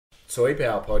Toy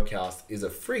Power Podcast is a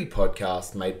free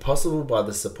podcast made possible by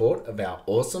the support of our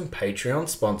awesome Patreon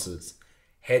sponsors.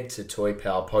 Head to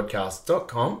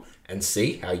toypowerpodcast.com and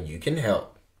see how you can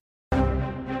help.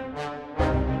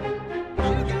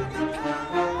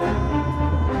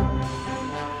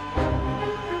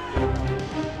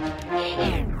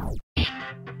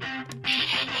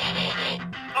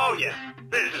 Oh yeah,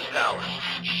 this is power.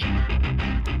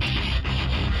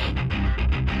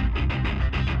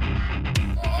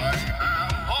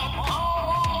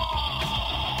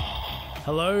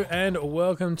 Hello and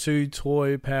welcome to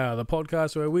Toy Power, the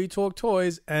podcast where we talk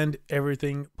toys and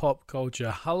everything pop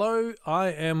culture. Hello, I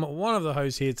am one of the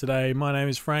hosts here today. My name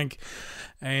is Frank,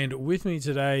 and with me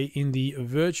today in the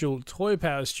virtual Toy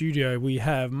Power studio we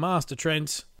have Master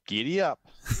Trent. Giddy up.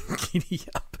 Giddy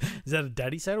up. Is that a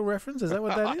Daddy Saddle reference? Is that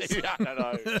what that is? Yeah, I don't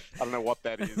know. I don't know what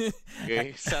that is. Yeah,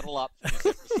 saddle up for this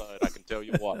episode, I can tell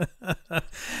you what.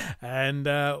 And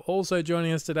also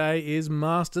joining us today is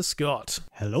Master Scott.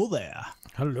 Hello there.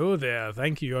 Hello there.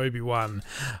 Thank you, Obi-Wan.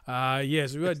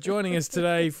 Yes, we've got joining us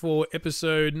today for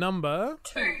episode number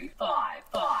 255.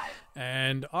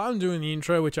 And I'm doing the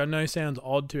intro, which I know sounds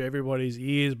odd to everybody's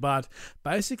ears, but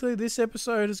basically this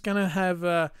episode is going to have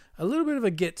a little bit of a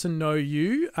get to know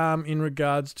you in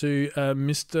regards to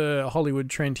Mr. Hollywood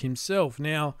Trent himself.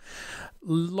 Now,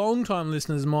 long-time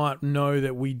listeners might know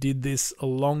that we did this a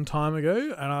long time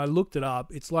ago, and I looked it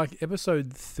up. It's like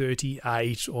episode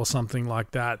 38 or something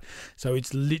like that. So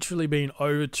it's literally been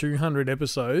over 200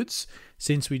 episodes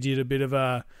since we did a bit of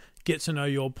a get to know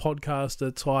your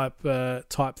podcaster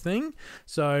type thing.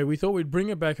 So we thought we'd bring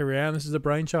it back around. This is a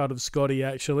brainchild of Scotty,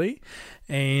 actually.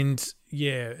 And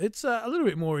yeah, it's a little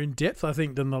bit more in depth, I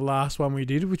think, than the last one we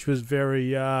did, which was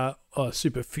very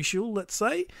superficial, let's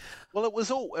say. Well, it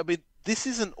was all, I mean, this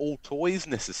isn't all toys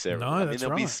necessarily. No, I mean, that's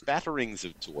there'll be right. spatterings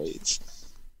of toys,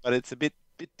 but it's a bit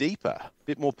deeper, a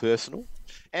bit more personal.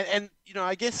 And you know,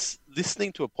 I guess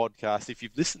listening to a podcast, if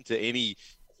you've listened to any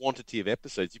quantity of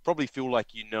episodes, you probably feel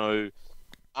like you know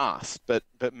us, but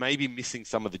maybe missing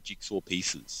some of the jigsaw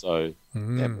pieces. So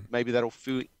yeah, maybe that'll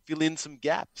fill in some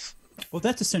gaps. Well,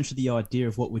 that's essentially the idea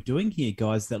of what we're doing here,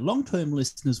 guys, that long-term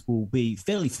listeners will be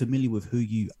fairly familiar with who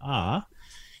you are.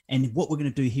 And what we're going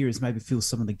to do here is maybe fill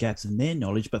some of the gaps in their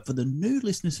knowledge. But for the new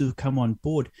listeners who have come on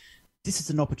board, this is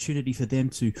an opportunity for them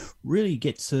to really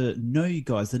get to know you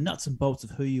guys, the nuts and bolts of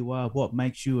who you are, what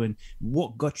makes you, and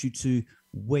what got you to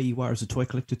where you are as a toy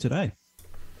collector today.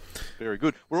 Very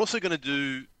good. We're also going to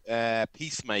do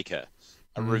Peacemaker,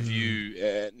 a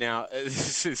review. Now,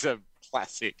 this is a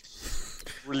classic,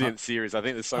 brilliant series. I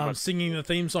think there's so I'm much. singing the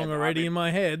theme song And already in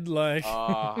my head. Like,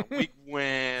 Wig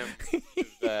wham,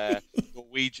 with,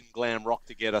 Norwegian glam rock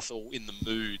to get us all in the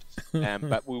mood.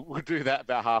 But we'll do that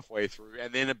about halfway through.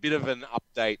 And then a bit of an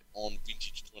update on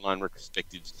Vintage Toyline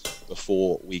retrospectives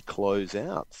before we close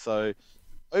out. So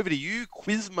over to you,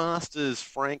 Quizmasters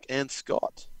Frank and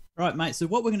Scott. Right, mate. So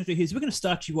what we're going to do here is we're going to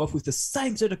start you off with the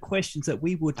same set of questions that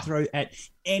we would throw at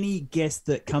any guest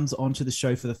that comes onto the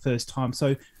show for the first time.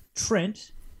 So,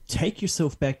 Trent, take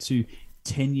yourself back to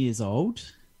 10 years old.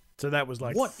 so that was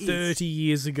like What 30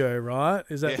 years ago, right?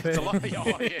 Is that fair? It's a lot.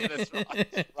 Oh, yeah, that's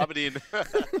right. Rub it in.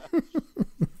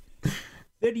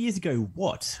 30 years ago,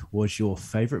 what was your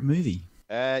favourite movie?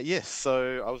 Yes,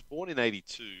 so I was born in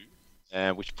 82,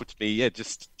 which puts me,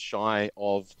 just shy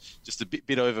of just a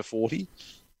bit over 40.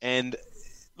 And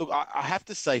look, I have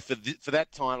to say for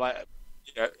that time, like,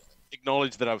 you know,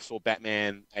 acknowledge that I saw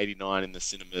Batman 89 in the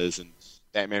cinemas and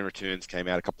Batman Returns came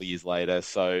out a couple of years later,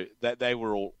 so that they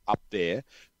were all up there.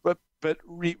 But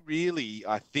really,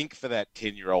 I think for that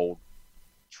 10-year-old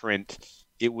Trent,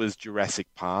 it was Jurassic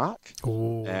Park.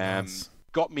 Oh, nice.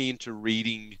 Got me into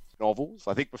reading novels.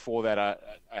 I think before that,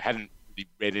 I hadn't really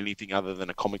read anything other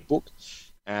than a comic book.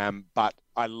 But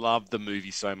I loved the movie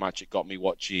so much. It got me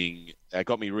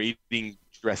reading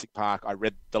Jurassic Park. I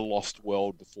read The Lost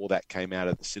World before that came out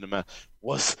at the cinema.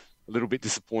 Was a little bit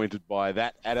disappointed by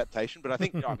that adaptation, but I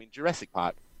think, I mean, Jurassic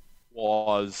Park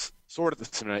saw it at the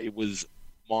cinema. It was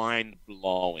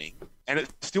mind-blowing, and it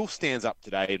still stands up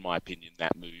today, in my opinion,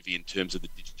 that movie, in terms of the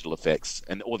digital effects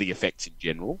or the effects in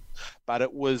general. But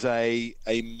it was a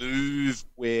move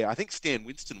where I think Stan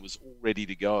Winston was all ready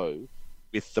to go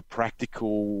with the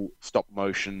practical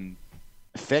stop-motion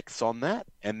effects on that,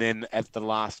 and then at the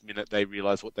last minute they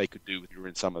realized what they could do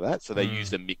with some of that, so they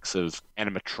used a mix of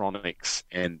animatronics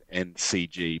and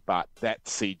CG, but that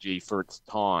CG for its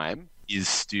time is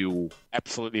still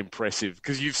absolutely impressive,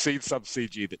 because you've seen some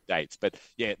CG that dates. But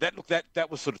yeah,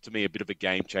 that was sort of, to me, a bit of a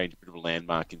game changer, a bit of a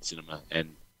landmark in cinema,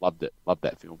 and loved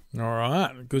that film. All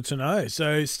right, good to know.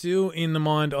 So still in the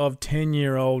mind of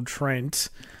 10-year-old Trent,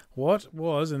 What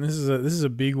was, and this is a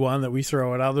big one that we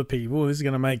throw at other people. This is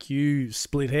going to make you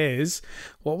split hairs.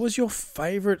 What was your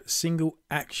favorite single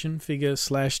action figure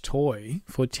 / toy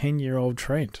for 10-year-old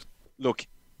Trent? Look,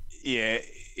 yeah,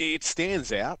 it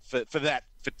stands out for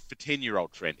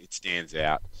 10-year-old Trent. It stands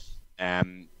out,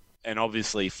 and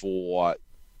obviously for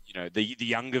the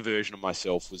younger version of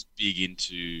myself was big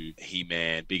into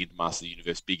He-Man, big into Master of the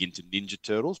Universe, big into Ninja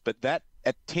Turtles. But that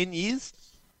at 10 years,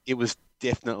 it was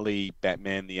definitely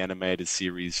Batman the Animated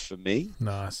Series for me.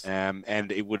 Nice. And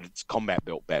it's Combat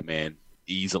Belt Batman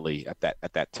easily at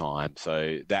that time.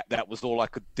 So that was all I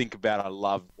could think about. I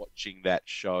loved watching that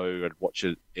show. I'd watch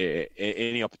it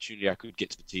any opportunity I could get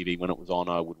to the TV when it was on.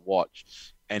 I would watch.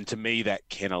 And to me, that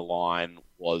Kenner line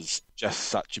was just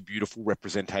such a beautiful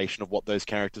representation of what those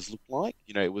characters looked like.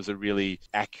 It was a really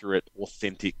accurate,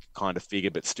 authentic kind of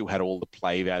figure, but still had all the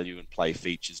play value and play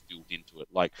features built into it.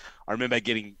 Like, I remember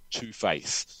getting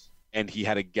Two-Face, and he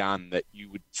had a gun that you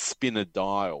would spin a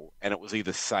dial, and it was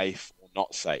either safe or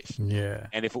not safe. Yeah.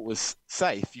 And if it was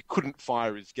safe, you couldn't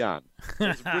fire his gun. It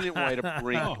was a brilliant way to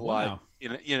bring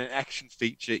an action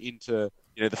feature into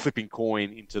the flipping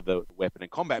coin into the weapon.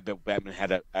 And Combat Belt Batman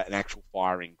had an actual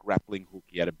firing grappling hook.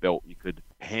 He had a belt you could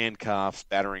handcuff,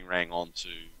 battering ring onto.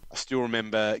 I still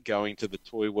remember going to the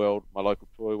Toy World, my local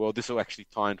Toy World. This will actually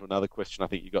tie into another question I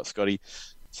think you got, Scotty.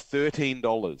 It's $13.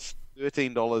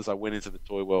 $13 I went into the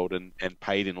Toy World and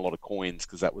paid in a lot of coins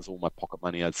because that was all my pocket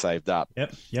money I'd saved up.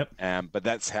 Yep. But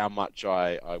that's how much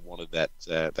I wanted that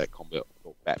Combat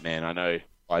Belt Batman. I know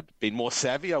I'd been more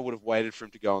savvy, I would have waited for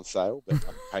him to go on sale, but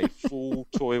I paid full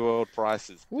Toy World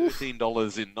prices. $13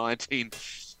 in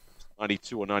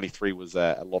 1992 or 93 was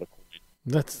a lot of coin.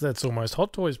 That's almost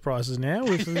Hot Toys prices now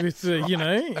with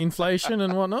inflation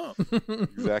and whatnot.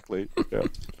 Exactly. Yeah.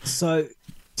 So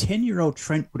 10-year-old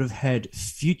Trent would have had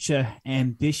future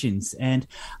ambitions, and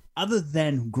other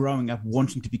than growing up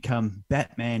wanting to become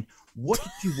Batman, what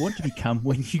did you want to become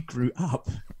when you grew up?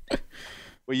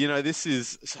 Well, this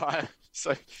is...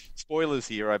 So, spoilers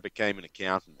here, I became an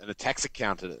accountant, and a tax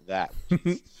accountant at that.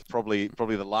 Probably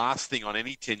the last thing on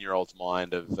any 10-year-old's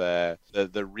mind of the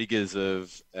rigors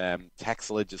of tax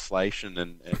legislation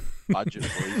and budget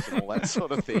briefs and all that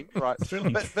sort of thing, right?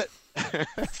 Thrilling. But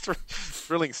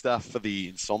thrilling stuff for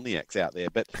the insomniacs out there.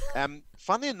 But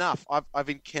funnily enough, I've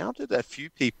encountered a few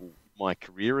people in my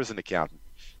career as an accountant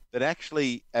that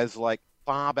actually, as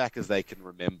far back as they can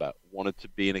remember, wanted to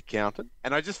be an accountant,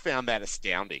 and I just found that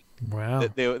astounding. Wow.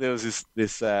 There was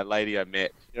this lady I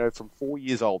met, from 4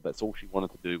 years old. That's all she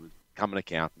wanted to do was become an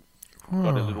accountant.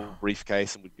 Got a little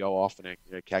briefcase and would go off and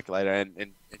a calculator, and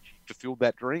she fulfilled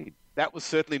that dream. That was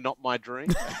certainly not my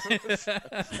dream.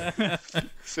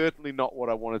 Certainly not what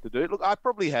I wanted to do. Look, I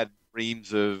probably had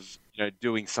dreams of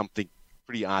doing something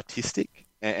pretty artistic,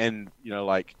 and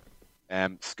I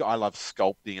love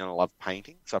sculpting and I love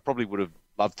painting, so I probably would have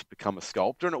loved to become a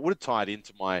sculptor, and it would have tied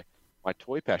into my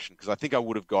toy passion, because I think I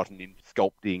would have gotten into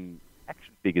sculpting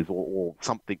action figures or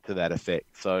something to that effect.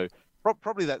 So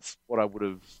probably that's what I would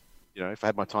have, if I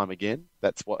had my time again,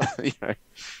 that's what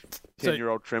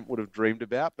 10-year-old Trent would have dreamed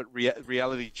about. But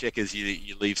reality check is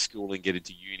you leave school and get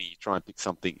into uni, you try and pick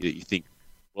something that you think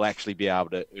will actually be able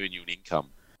to earn you an income.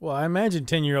 Well, I imagine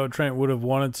 10-year-old Trent would have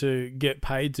wanted to get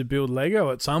paid to build Lego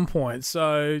at some point.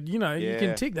 So, you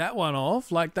can tick that one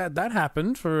off. Like that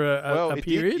happened for a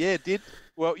period. It did.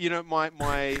 Well, my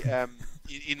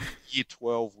in year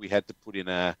 12, we had to put in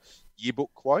a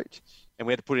yearbook quote, and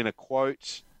we had to put in a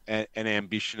quote, an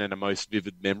ambition, and a most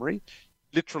vivid memory.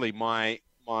 Literally, my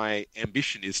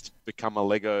ambition is to become a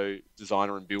Lego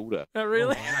designer and builder. Oh,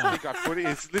 really? I think I put it.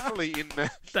 It's literally in the.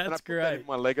 That's great. That in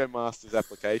my Lego Masters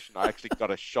application, I actually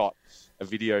got a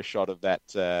video shot of that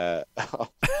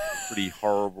pretty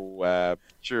horrible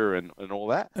picture and all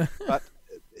that. But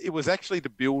it was actually to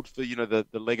build for the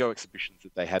Lego exhibitions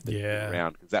that they had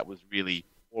around, because that was really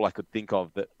all I could think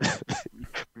of. That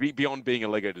beyond being a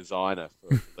Lego designer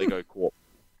for Lego Corp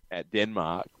at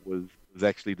Denmark was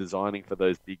actually designing for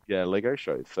those big Lego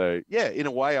shows. So yeah, in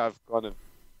a way, I've kind of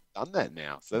done that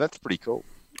now. So that's pretty cool.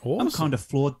 Awesome. I'm kind of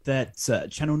floored that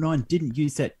Channel 9 didn't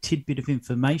use that tidbit of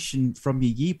information from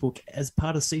your yearbook as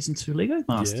part of Season 2 Lego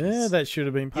Masters. Yeah, that should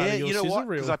have been part of your you know sizzle what?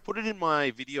 reel. Because I put it in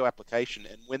my video application,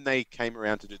 and when they came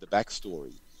around to do the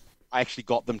backstory, I actually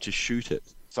got them to shoot it.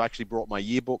 So I actually brought my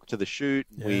yearbook to the shoot,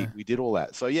 and we did all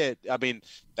that. So yeah, I mean,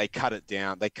 they cut it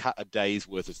down. They cut a day's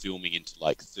worth of filming into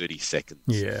 30 seconds.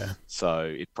 Yeah. So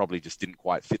it probably just didn't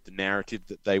quite fit the narrative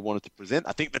that they wanted to present.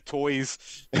 I think the toys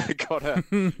got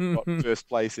first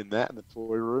place in that in the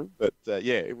toy room. But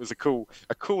yeah, it was a cool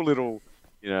little,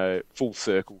 full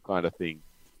circle kind of thing.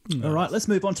 All right, let's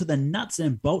move on to the nuts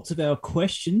and bolts of our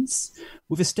questions.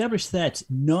 We've established that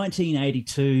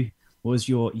 1982 was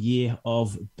your year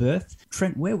of birth.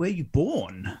 Trent, where were you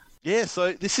born? Yeah,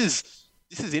 so this is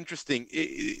interesting.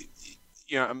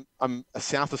 I'm a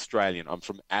South Australian. I'm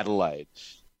from Adelaide,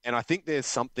 and I think there's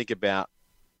something about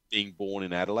being born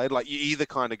in Adelaide. Like you either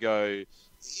kind of go,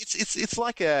 it's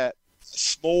like a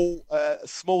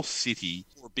small city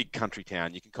or a big country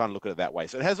town. You can kind of look at it that way.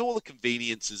 So it has all the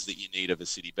conveniences that you need of a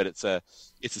city, but it's a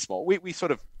small. We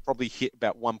sort of probably hit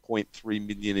about 1.3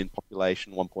 million in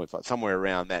population, 1.5, somewhere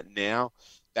around that now.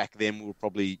 Back then we were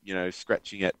probably,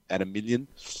 scratching at 1 million.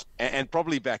 And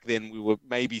probably back then we were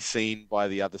maybe seen by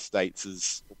the other states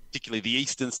as, particularly the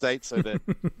eastern states, so the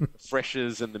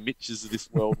Freshers and the Mitches of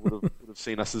this world would have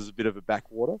seen us as a bit of a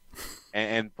backwater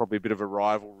and probably a bit of a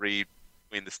rivalry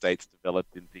when the states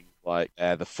developed in things like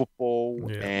the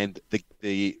football and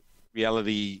the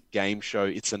reality game show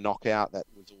It's a Knockout. That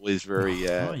was always very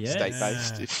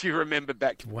state-based, if you remember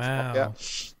back to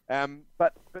Knockout.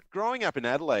 But growing up in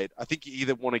Adelaide, I think you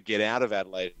either want to get out of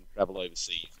Adelaide and travel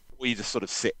overseas, or you just sort of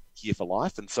set here for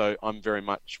life. And so I'm very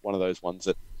much one of those ones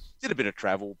that did a bit of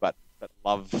travel, but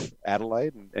love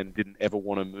Adelaide and didn't ever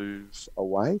want to move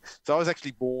away. So I was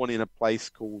actually born in a place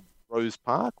called Rose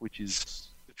Park, which is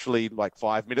literally like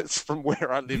 5 minutes from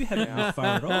where I live. You haven't moved far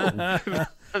at all.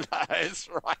 That's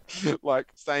right. Like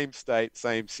same state,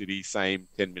 same city, same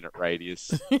 10-minute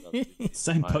radius.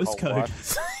 Same postcode.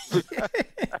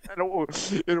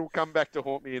 And it'll come back to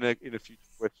haunt me in a future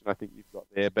question I think you've got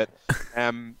there. But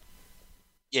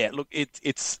look,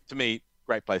 it's to me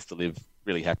great place to live.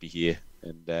 Really happy here,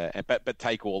 but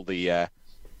take all the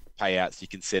payouts you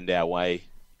can send our way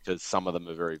because some of them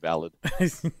are very valid.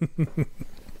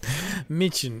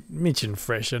 Mitch and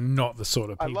Fresh are not the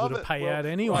sort of people to pay out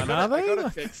anyone, are they?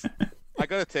 I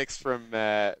got a text from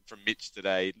Mitch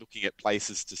today looking at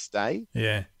places to stay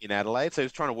in Adelaide. So he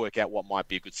was trying to work out what might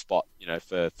be a good spot,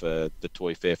 for the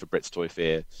Toy Fair, for Brett's Toy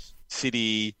Fair.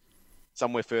 City,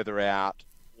 somewhere further out,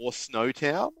 or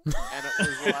Snowtown. And it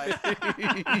was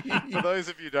like, for those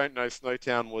of you who don't know,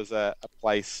 Snowtown was a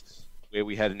place where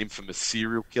we had an infamous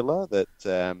serial killer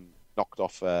that knocked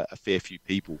off a fair few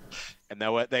people. And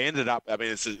they ended up, I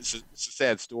mean, it's a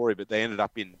sad story, but they ended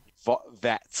up in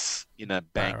vats in a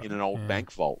bank, in an old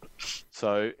bank vault.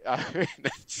 So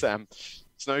it's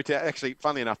Snowtown. Actually,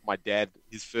 funnily enough, my dad,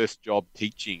 his first job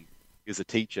teaching, he was a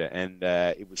teacher, and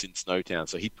it was in Snowtown.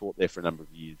 So he taught there for a number of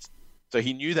years. So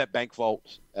he knew that bank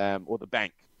vault, or the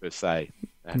bank per se,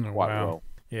 quite well.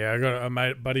 Yeah, I got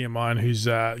a buddy of mine who's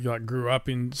grew up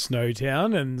in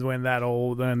Snowtown, and when that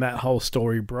whole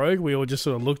story broke, we all just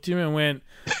sort of looked at him and went,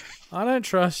 "I don't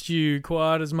trust you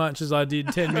quite as much as I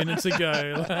did 10 minutes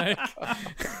ago."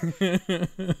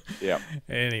 Yeah.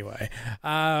 Anyway,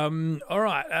 all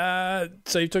right.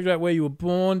 So you talked about where you were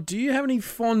born. Do you have any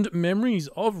fond memories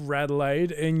of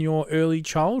Radelaide in your early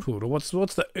childhood, or what's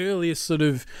the earliest sort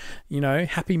of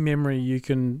happy memory you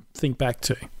can think back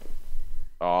to?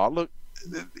 Oh, look.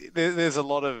 There's a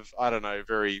lot of, I don't know,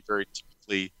 very, very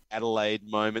typically Adelaide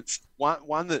moments.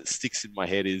 One that sticks in my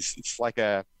head is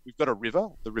we've got a river,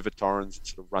 the River Torrens, that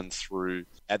sort of runs through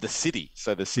the city.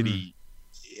 So the city,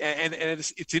 and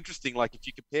it's interesting, like if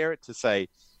you compare it to, say,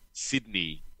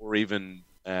 Sydney or even,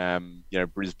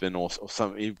 Brisbane or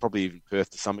some, probably even Perth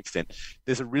to some extent,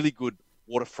 there's a really good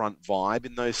waterfront vibe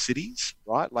in those cities,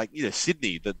 right? Like,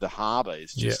 Sydney, the harbour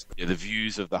is just the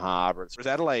views of the harbour. Whereas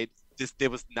Adelaide,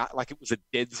 there was not, like, it was a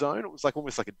dead zone. It was like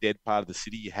almost like a dead part of the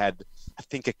city. You had, I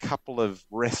think, a couple of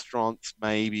restaurants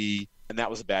maybe, and that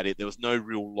was about it. There was no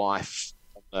real life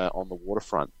on the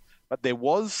waterfront, but there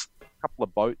was a couple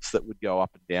of boats that would go up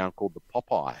and down called the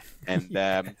Popeye, and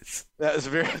that was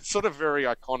very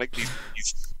iconic.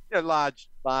 These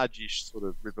large-ish sort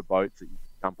of river boats that you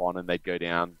jump on, and they'd go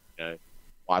down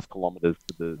 5 kilometres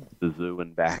to the zoo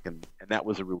and back, and that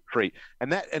was a real treat.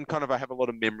 And kind of, I have a lot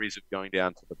of memories of going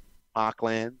down to the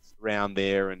parklands around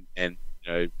there and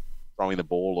throwing the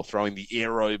ball or throwing the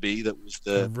aerobie that was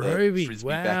the frisbee.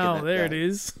 Wow, back in that there day. it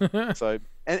is. So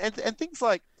and things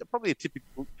like probably a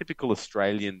typical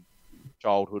Australian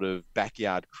childhood of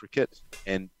backyard cricket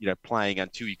and playing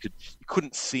until you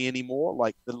couldn't see anymore.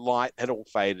 Like the light had all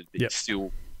faded, but you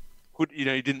still could, you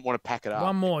didn't want to pack it up.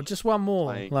 Just one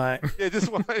more. Playing. Like just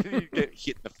one, you get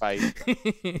hit in the face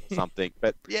or something.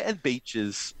 But and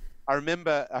beaches. I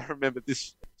remember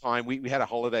this time we had a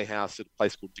holiday house at a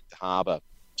place called Victor Harbour,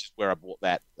 which is where I bought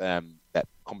that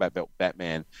Combat Belt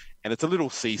Batman, and it's a little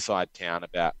seaside town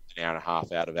about an hour and a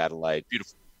half out of Adelaide.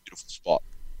 Beautiful spot.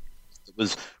 It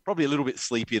was probably a little bit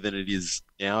sleepier than it is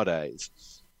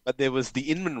nowadays, but there was the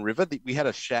Inman River. We had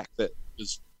a shack that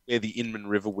was where the Inman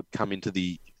River would come into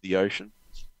the ocean.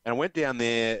 And I went down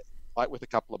there like with a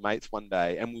couple of mates one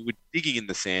day, and we were digging in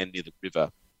the sand near the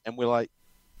river, and we're like,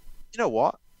 you know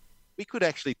what? We could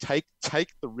actually take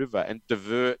the river and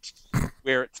divert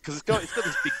where it's got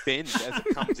this big bend as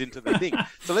it comes into the thing.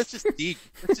 So let's just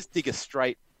dig a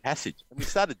straight passage. And we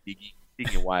started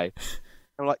digging away.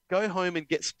 And we're like, go home and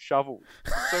get some shovels.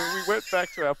 So we went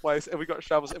back to our place and we got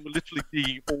shovels and we're literally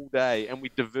digging all day, and we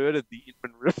diverted the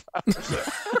Inman River.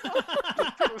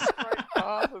 It was straight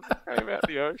path as it came out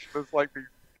the ocean. It was like these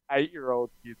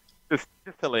 8-year-old kids. Just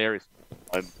hilarious.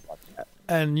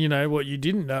 And you know what you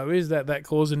didn't know is that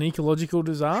caused an ecological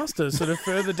disaster sort of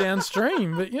further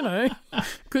downstream. But you know,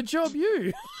 good job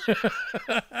you.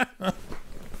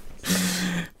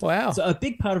 Wow. So a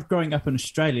big part of growing up in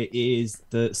Australia is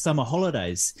the summer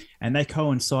holidays, and they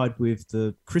coincide with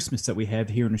the Christmas that we have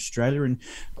here in Australia. And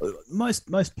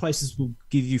most places will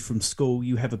give you from school,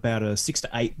 you have about a 6 to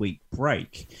 8 week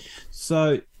break.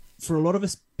 So for a lot of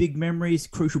us, big memories,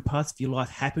 crucial parts of your life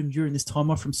happen during this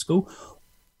time off from school.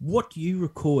 What do you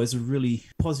recall as a really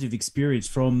positive experience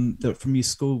from your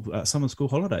school summer school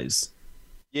holidays?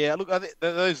 Yeah, look, I think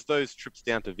those trips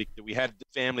down to Victor, we had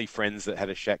family friends that had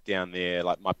a shack down there,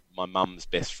 like my mum's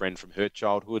best friend from her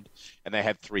childhood, and they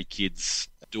had 3 kids,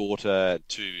 a daughter,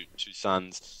 two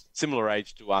sons, similar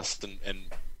age to us, and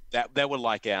that they were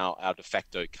like our de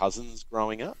facto cousins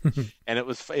growing up. And it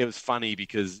was funny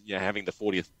because, you know, having the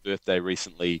 40th birthday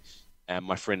recently,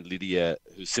 my friend Lydia,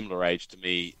 who's similar age to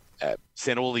me,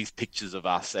 sent all these pictures of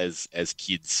us as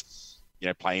kids, you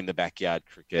know, playing the backyard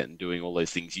cricket and doing all those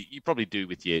things you probably do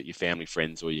with your family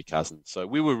friends or your cousins. So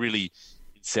we were really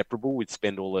inseparable. We'd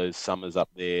spend all those summers up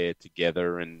there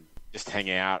together and just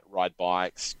hang out, ride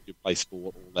bikes, play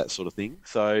sport, all that sort of thing.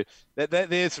 So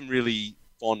there's some really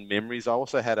fond memories. I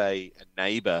also had a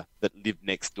neighbour that lived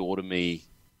next door to me,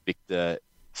 Victor.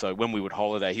 So when we would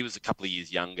holiday, he was a couple of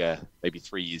years younger, maybe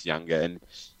 3 years younger, and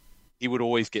he would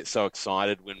always get so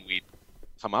excited when we'd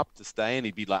come up to stay, and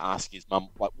he'd be like asking his mum,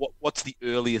 like, what's the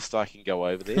earliest I can go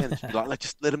over there? And she'd be like,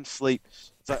 just let him sleep.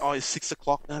 It's like, oh, it's 6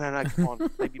 o'clock. No, come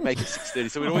on, maybe make it 6:30.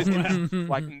 So we'd always get this,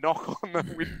 like, knock on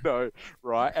the window,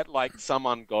 right, at like some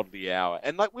ungodly hour.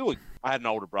 And like I had an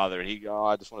older brother, and he'd go, oh,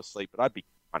 I just want to sleep, but I'd be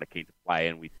kind of keen to play,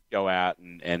 and we'd go out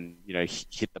and you know,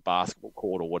 hit the basketball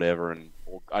court or whatever,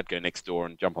 or I'd go next door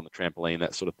and jump on the trampoline,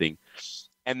 that sort of thing.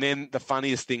 And then the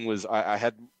funniest thing was I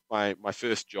had my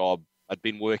first job. I'd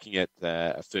been working at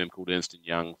a firm called Ernst &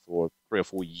 Young for 3 or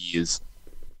 4 years,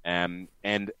 and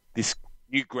this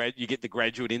you get the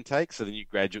graduate intake, so the new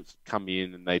graduates would come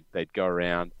in and they'd go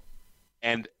around,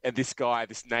 and this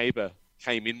neighbour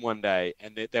came in one day,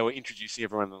 and they were introducing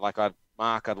everyone, and like,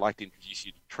 Mark, I'd like to introduce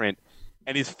you to Trent,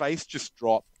 and his face just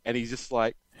dropped, and he's just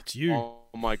like, it's you. Oh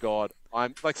my God,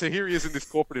 I'm like, so here he is in this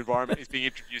corporate environment, he's being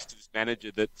introduced to this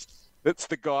manager that's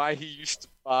the guy he used to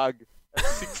bug at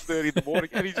 6:30 in the morning,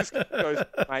 and he just goes,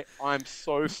 mate, I'm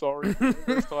so sorry for all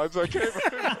those times I came home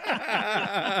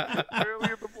early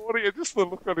in the morning, and just the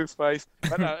look on his face.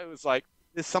 But no, it was like,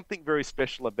 there's something very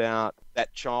special about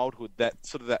that childhood, that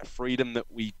sort of that freedom that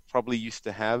we probably used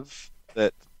to have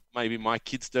that maybe my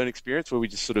kids don't experience, where we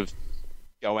just sort of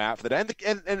go out for the day.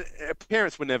 And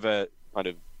parents were never kind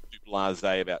of too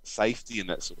blasé about safety and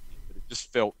that sort of thing, but it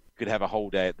just felt you could have a whole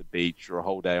day at the beach or a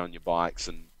whole day on your bikes,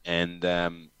 and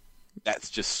that's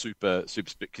just super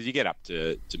because you get up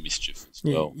to mischief as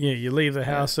well. Yeah, you leave the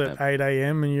house at 8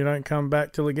 a.m. and you don't come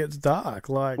back till it gets dark.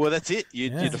 Like, well, that's it.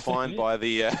 You're defined by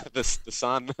the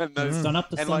sun and sun up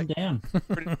to sun like, down.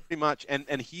 pretty much.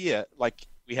 And here, like,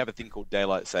 we have a thing called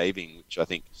daylight saving, which I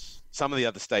think some of the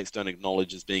other states don't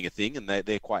acknowledge as being a thing, and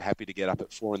they're quite happy to get up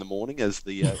at 4 a.m. as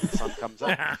the sun comes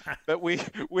up. But we're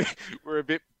a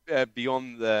bit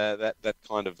beyond that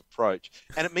kind of approach,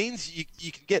 and it means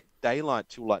you can get daylight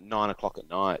till like 9 o'clock at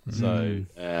night. So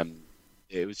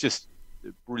it was just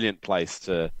a brilliant place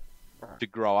to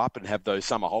grow up and have those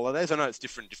summer holidays. I know it's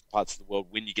different in different parts of the world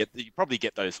when you probably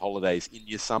get those holidays in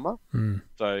your summer.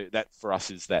 So that for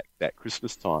us is that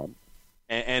Christmas time.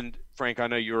 And Frank, I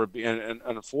know you're and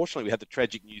unfortunately we had the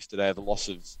tragic news today of the loss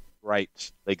of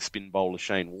great leg spin bowler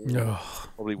Shane Warne,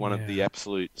 probably one of the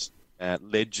absolute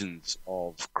legends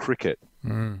of cricket,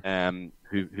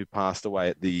 who passed away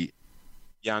at the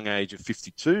young age of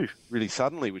 52, really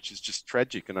suddenly, which is just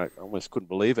tragic, and I almost couldn't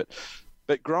believe it.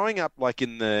 But growing up, like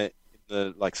in the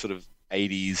like sort of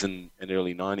 80s and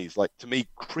early 90s, like, to me,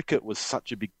 cricket was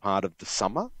such a big part of the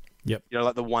summer. Yep. You know,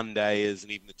 like the one-dayers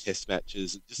and even the test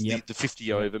matches, just the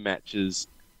 50-over matches.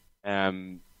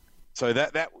 So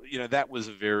that was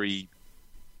a very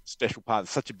special part.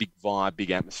 Such a big vibe, big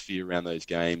atmosphere around those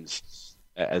games.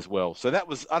 as well. So that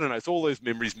was, I don't know, it's all those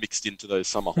memories mixed into those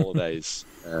summer holidays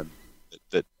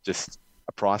that just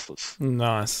are priceless.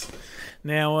 Nice.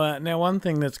 Now, one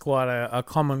thing that's quite a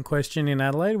common question in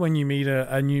Adelaide when you meet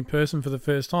a new person for the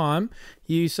first time,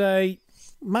 you say,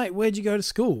 "Mate, where'd you go to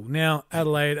school?" Now,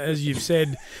 Adelaide, as you've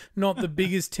said, not the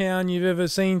biggest town you've ever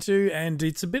seen to, and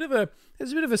it's a bit of a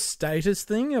status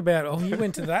thing about, oh, you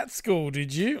went to that school,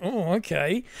 did you? Oh,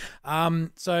 okay.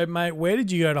 So, mate, where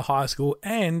did you go to high school?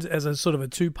 And as a sort of a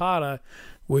two-parter,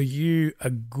 were you a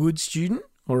good student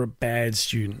or a bad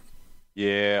student?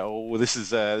 Yeah. Oh, this is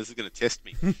going to test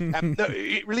me. No,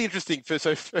 really interesting.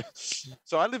 So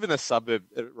I live in a suburb,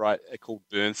 right, called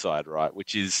Burnside, right,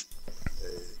 which is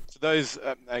for those,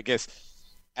 I guess.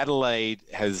 Adelaide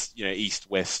has, east,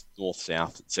 west, north,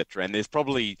 south, etc., and there's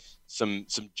probably some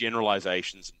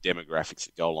generalizations and demographics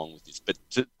that go along with this. But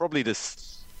probably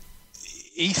this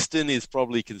Eastern is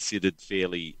probably considered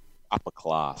fairly upper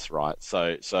class, right?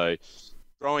 So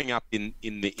growing up in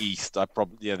the East, I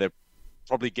probably they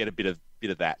probably get a bit of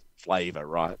that flavour,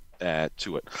 right,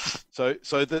 to it. So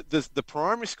the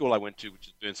primary school I went to, which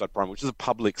is Burnside Primary, which is a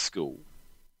public school,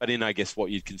 but in, I guess,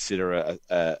 what you'd consider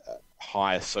a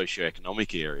higher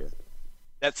socioeconomic area.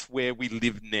 That's where we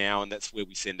live now, and that's where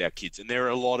we send our kids. And there are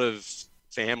a lot of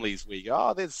families where you go,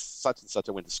 oh, there's such and such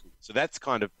I went to school. So that's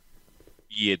kind of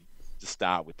weird to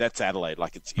start with. That's Adelaide.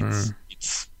 Like it's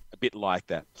a bit like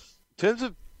that. In terms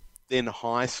of then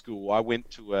high school, I went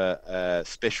to a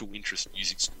special interest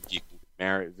music school here called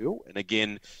Marriotteville. And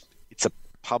again, it's a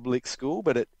public school,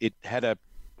 but it had a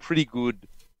pretty good,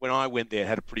 when I went there, it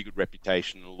had a pretty good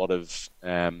reputation. A lot of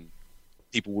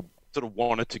people would sort of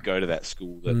wanted to go to that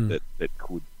school that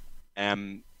could.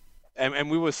 And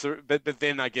we were, but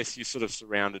then I guess you're sort of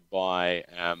surrounded by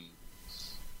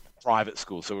private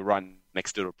schools. So we're right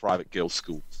next to a private girls'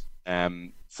 school.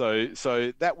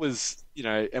 So that was,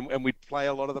 and we'd play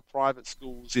a lot of the private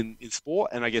schools in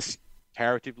sport. And I guess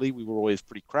comparatively, we were always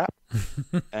pretty crap.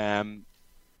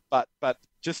 But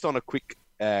just on a quick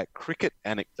cricket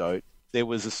anecdote, there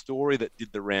was a story that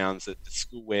did the rounds at the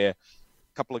school where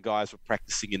a couple of guys were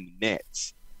practicing in the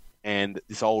nets, and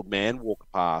this old man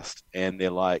walked past, and they're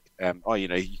like, "Oh, you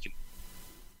can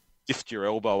lift your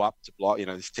elbow up to block,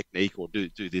 this technique, or do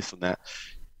this and that."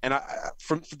 And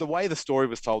from the way the story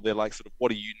was told, they're like, sort of,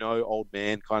 "What do you know, old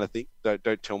man?" kind of thing.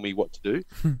 Don't tell me what to do.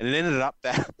 And it ended up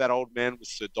that old man was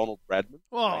Sir Donald Bradman,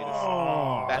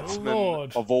 Oh, batsman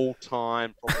Lord. of all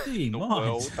time, probably in the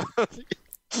world.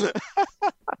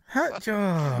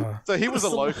 So he was a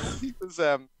local. He was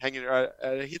hanging around.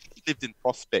 He lived in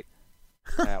Prospect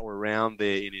or around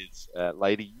there in his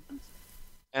later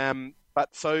years.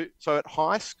 But so at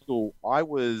high school, I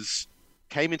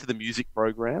came into the music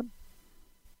program,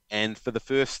 and for the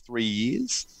first 3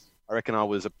 years, I reckon I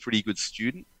was a pretty good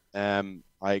student.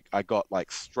 I got like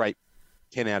straight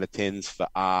 10 out of 10s for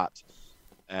art.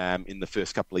 In the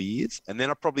first couple of years, and then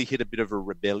I probably hit a bit of a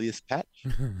rebellious patch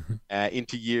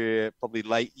into probably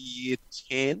late year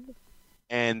 10,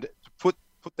 and to put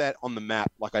that on the map,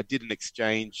 like I did an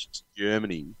exchange to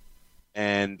Germany,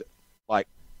 and like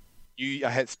I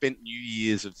had spent New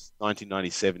Year's of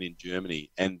 1997 in Germany,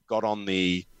 and got on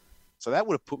so that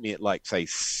would have put me at like say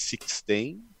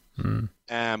 16,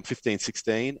 15,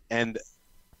 16, and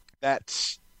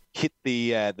that hit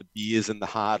the beers and the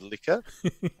hard liquor.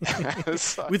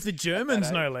 So, with the Germans,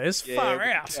 no less. yeah, Far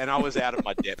out. And I was out of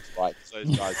my depth, right? So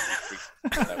those guys,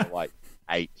 they were like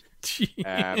 8. So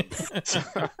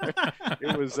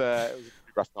it was a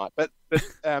pretty rough night. But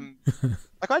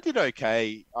like I did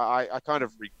okay. I kind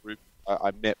of regrouped.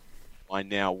 I met my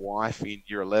now wife in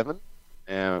year 11,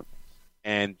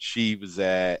 and she was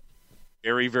a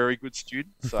very, very good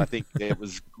student. So I think it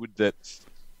was good that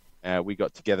we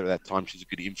got together at that time. She's a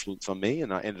good influence on me,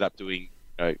 and I ended up doing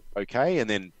okay, and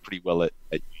then pretty well at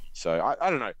uni. So I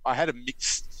don't know. I had a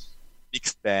mixed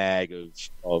bag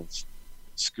of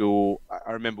school.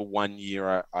 I remember one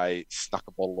year I snuck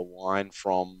a bottle of wine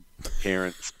from a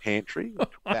parents' pantry,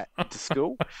 took that into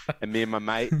school, and me and my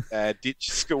mate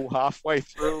ditched school halfway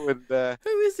through and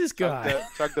Who is this guy?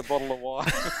 chugged a bottle of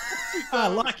wine. I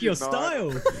like your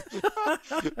style. It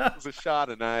was a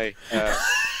Chardonnay.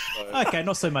 Okay,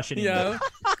 not so much anymore. Yeah,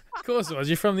 of course it was.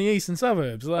 You're from the eastern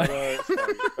suburbs. Like, Are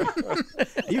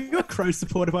you a Crow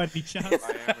supporter by any chance?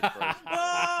 I am a Crow.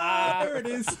 There it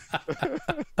is.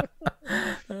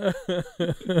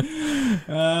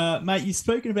 Mate, you've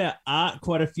spoken about art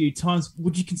quite a few times.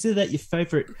 Would you consider that your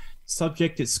favourite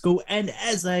subject at school? And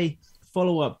as a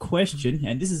follow-up question,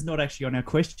 and this is not actually on our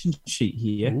question sheet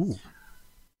here,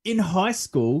 in high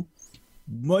school,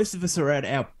 most of us are at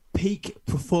our peak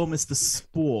performance for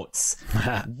sports.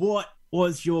 What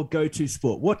was your go-to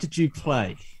sport? What did you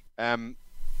play?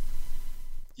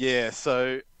 Yeah.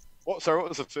 So, what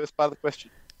was the first part of the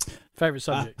question? Favorite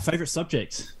subject? Favorite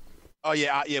subject? Oh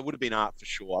yeah, art, yeah, it would have been art for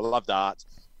sure. I loved art.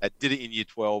 I did it in year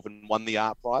 12 and won the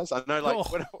art prize. I know, like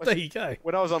there you go.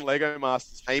 when I was on Lego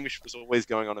Masters, Hamish was always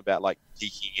going on about like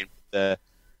peaking in the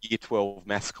year 12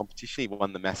 maths competition. He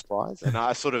won the maths prize, and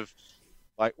I sort of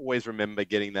like always remember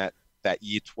getting that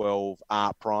year 12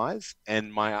 art prize.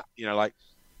 And my,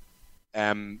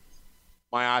 my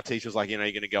art teacher was like, you're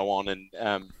going to go on and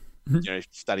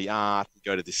study art and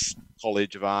go to this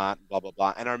college of art and blah blah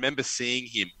blah. And I remember seeing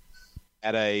him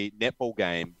at a netball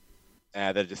game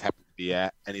that I just happened to be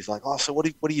at, and he's like, "Oh, so what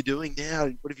are you doing now?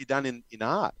 What have you done in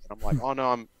art?" And I'm like, "Oh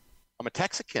no, I'm a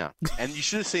tax accountant." And you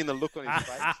should have seen the look on his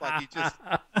face. Like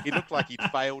he looked like he'd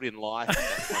failed in life. In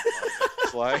that one moment.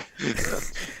 It's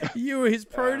like You were his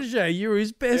protege. You were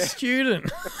his best student.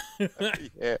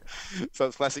 yeah, so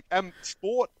it's classic.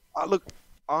 Sport. Look,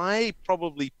 I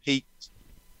probably peaked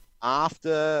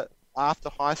after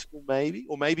high school, maybe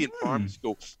in primary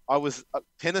school. I was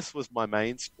tennis was my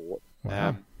main sport.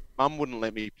 Wow. Mum wouldn't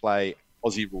let me play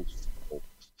Aussie rules football,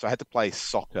 so I had to play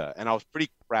soccer, and I was pretty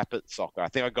crap at soccer. I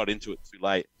think I got into it too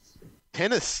late.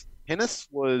 Tennis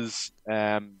was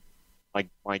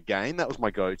my game. That was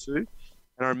my go-to, and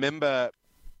I remember,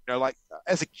 like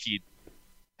as a kid,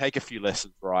 take a few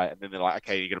lessons, right, and then they're like,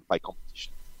 okay, you're going to play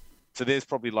competition. So there's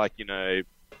probably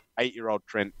 8-year-old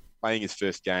Trent playing his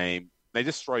first game. They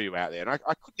just throw you out there, and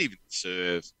I couldn't even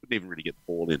serve, couldn't even really get the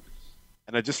ball in,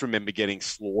 and I just remember getting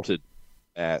slaughtered.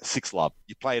 6-love.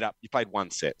 You played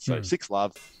one set, so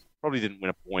 6-love, probably didn't win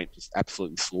a point, just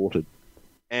absolutely slaughtered.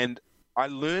 And I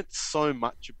learnt so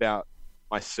much about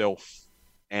myself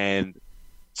and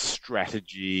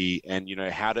strategy, and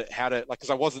how to because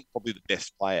I wasn't probably the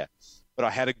best player, but I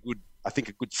had a good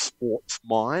sports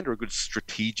mind or a good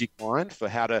strategic mind for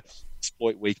how to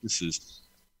exploit weaknesses.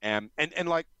 I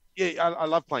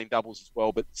love playing doubles as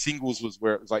well, but singles was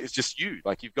where it was like it's just you.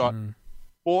 Like you've got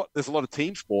sport. There's a lot of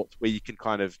team sports where you can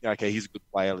kind of he's a good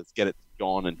player. Let's get it to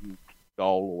John and he'll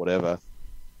goal or whatever.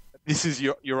 This is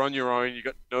you're on your own. You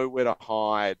got nowhere to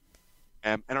hide.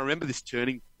 And I remember this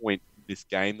turning point in this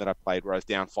game that I played where I was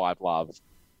down 5-love,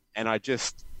 and I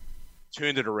just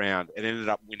turned it around and ended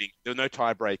up winning. There were no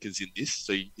tiebreakers in this,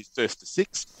 so he's first to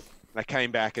 6, and I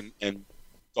came back and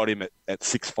got him at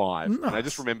 6-5. Nice. And I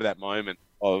just remember that moment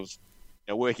of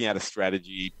working out a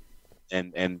strategy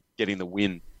and getting the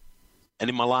win. And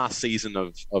in my last season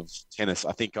of tennis,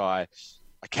 I think I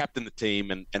captained the team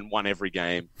and won every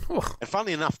game. Oh. And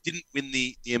funnily enough, didn't win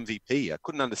the MVP. I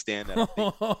couldn't understand that.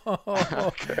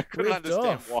 I couldn't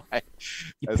understand why.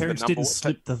 Your parents didn't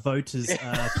slip the voters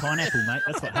pineapple, mate.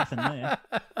 That's what happened there.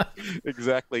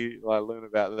 Exactly. I learned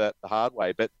about that the hard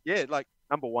way. But yeah,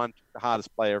 number one, the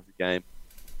hardest player every game,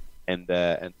 and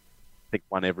I think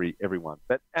won every one.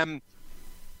 But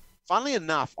funnily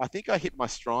enough, I think I hit my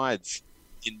strides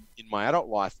in my adult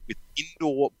life with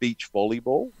indoor beach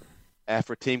volleyball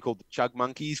for a team called the Chug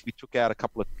Monkeys. We took out a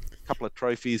couple of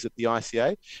trophies at the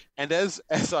ICA, and as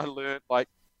I learned,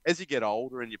 as you get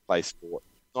older and you play sport,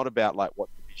 it's not about what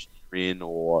division you're in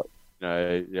or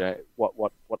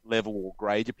what level or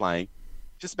grade you're playing.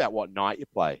 It's just about what night you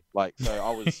play. So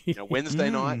I was Wednesday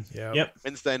night,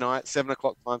 Wednesday night,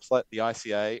 7:00 time slot, the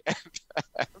ICA,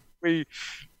 and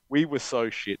we were so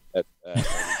shit at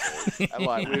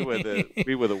we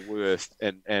were the worst,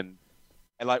 and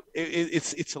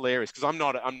it's hilarious because I'm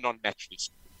not naturally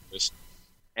a person,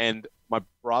 and my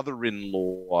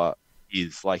brother-in-law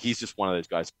is he's just one of those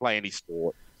guys, play any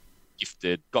sport,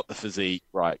 gifted, got the physique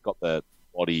right, got the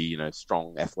body,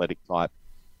 strong, athletic type.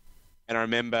 And I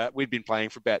remember we'd been playing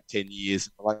for about 10 years.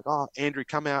 And they're like, "Oh, Andrew,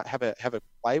 come out, have a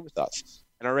play with us."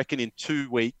 And I reckon in 2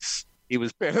 weeks he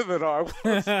was better than I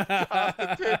was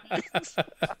after 10 years.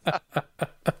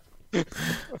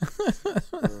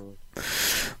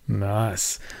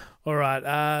 Nice. All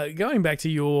right. Going back to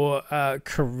your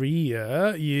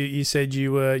career, you said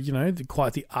you were,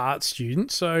 quite the art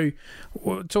student. So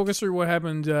talk us through what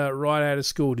happened right out of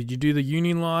school. Did you do the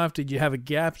uni life? Did you have a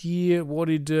gap year? What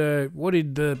did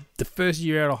the first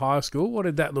year out of high school, what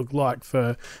did that look like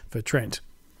for Trent?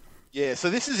 Yeah, so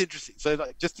this is interesting. So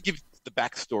just to give the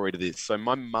backstory to this. So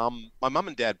my mum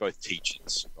and dad both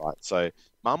teachers, right? So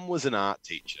mum was an art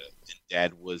teacher and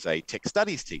dad was a tech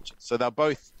studies teacher. So they're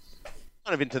both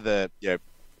kind of into the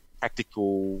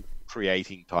practical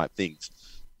creating type things.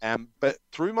 But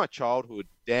through my childhood,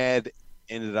 dad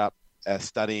ended up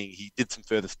studying. He did some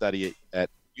further study at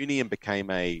uni and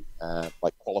became a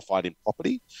qualified in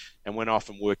property, and went off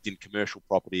and worked in commercial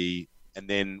property, and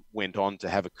then went on to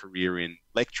have a career in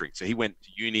lecturing. So he went to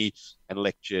uni and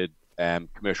lectured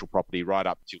commercial property right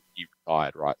up till he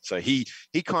retired, right? So he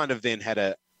kind of then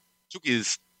took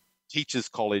his teacher's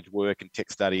college work and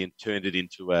tech study and turned it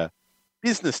into a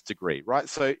business degree, right?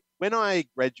 So when I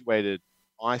graduated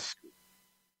high school,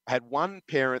 I had one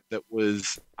parent that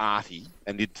was arty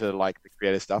and into like the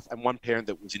creative stuff, and one parent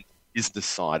that was into the business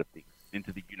side of things,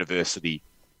 into the university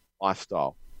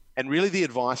lifestyle. And really the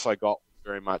advice I got was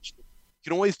very much, you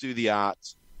can always do the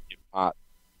arts in part in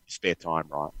your spare time,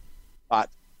 right? But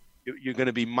you're going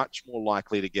to be much more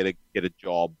likely to get a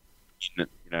job in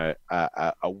a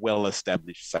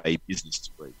well-established, say, business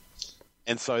degree.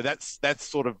 And so that's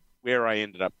sort of where I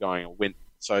ended up going.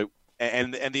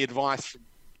 And the advice from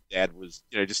Dad was,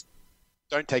 just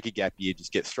don't take a gap year,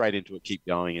 just get straight into it, keep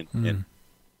going,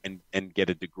 and get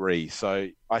a degree. So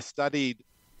I studied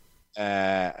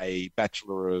a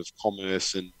Bachelor of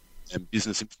Commerce and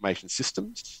Business Information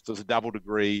Systems. So it's a double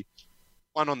degree,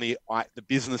 one on the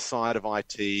business side of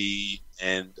IT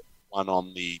and one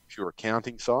on the pure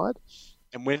accounting side.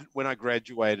 And when I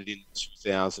graduated in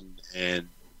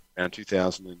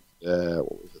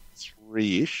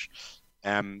 2003-ish,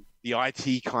 the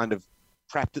IT kind of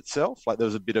trapped itself. Like there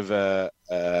was a bit of a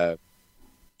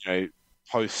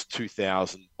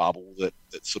post-2000 bubble that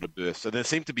sort of burst. So there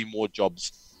seemed to be more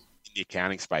jobs in the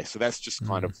accounting space. So that's just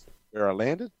kind of where I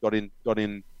landed. Got in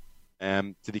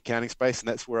to the accounting space, and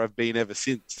that's where I've been ever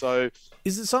since. So,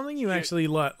 is it something you actually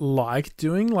like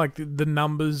doing, like the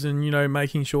numbers and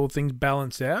making sure things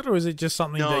balance out, or is it just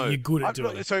something that you're good at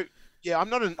doing? I'm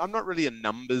not really a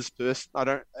numbers person. I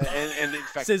don't, and in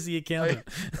fact, says the accountant.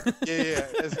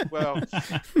 As well.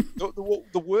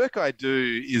 The work I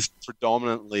do is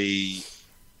predominantly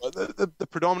the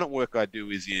predominant work I do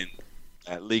is in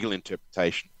legal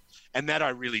interpretation, and that I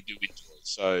really do enjoy.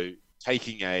 So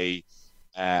taking a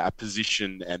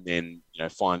position and then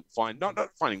find not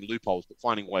finding loopholes, but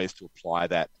finding ways to apply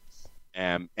that.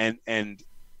 And in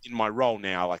my role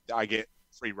now, like I get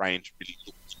free range to really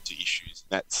look into issues.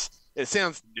 It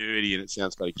sounds nerdy and it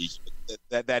sounds kind of geeky,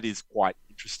 but that is quite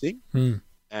interesting. The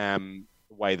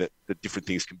way that the different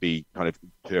things can be kind of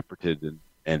interpreted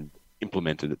and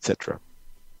implemented, etc.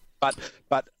 But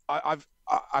I've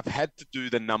had to do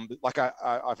the numbers. Like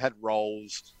I've had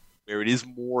roles where it is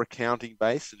more accounting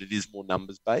based and it is more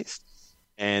numbers based,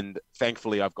 and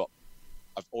thankfully I've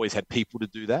always had people to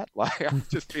do that. Like I've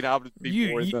just been able to be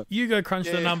more in the... You go crunch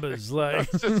the numbers. Like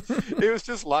it was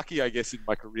just lucky, I guess, in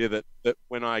my career that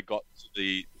when I got to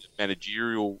the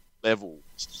managerial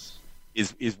levels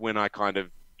is when I kind of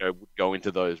would go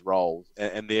into those roles,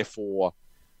 and therefore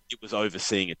it was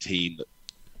overseeing a team that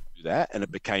do that, and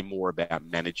it became more about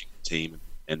managing the team,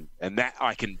 and that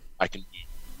I can do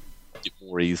it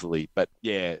more easily. But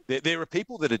yeah, there are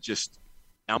people that are just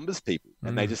numbers people,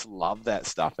 and they just love that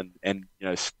stuff, and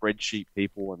spreadsheet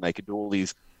people, and they can do all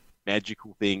these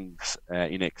magical things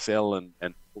in Excel and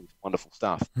all this wonderful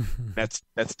stuff. That's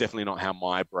definitely not how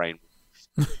my brain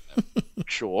works.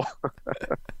 Sure.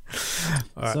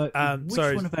 So,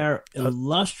 which one of our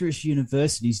illustrious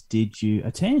universities did you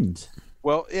attend?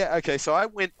 Well, yeah, okay. So I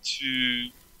went to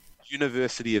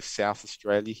University of South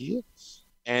Australia here,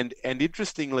 and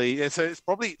interestingly, so it's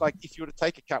probably like if you were to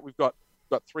take a cut, we've got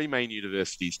three main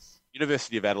universities.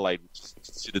 University of Adelaide, which is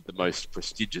considered the most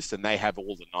prestigious, and they have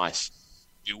all the nice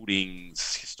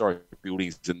buildings, historic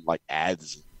buildings, and like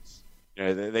ads.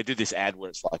 They do this ad where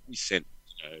it's like we sent,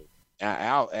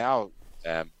 our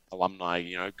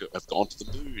alumni, have gone to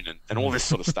the moon and all this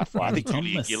sort of stuff. Right? I think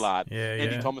Julia Gillard,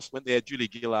 Andy Thomas went there. Julia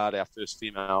Gillard, our first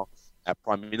female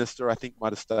Prime Minister, I think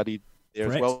might have studied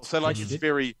there as well. So like it's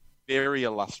very, very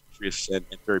illustrious and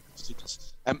very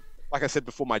prestigious. Like I said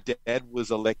before, my dad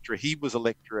was a lecturer. He was a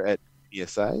lecturer at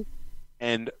ESA,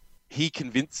 and he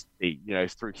convinced me,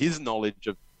 through his knowledge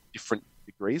of different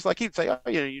degrees. Like he'd say,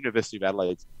 University of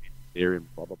Adelaide's there and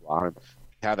blah, blah, blah, and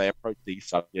how they approach these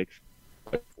subjects.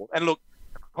 And look,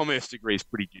 a commerce degree is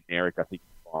pretty generic, I think,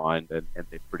 you find, and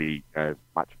they're pretty,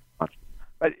 much.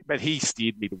 But he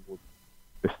steered me towards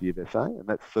the University of SA, and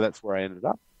that's where I ended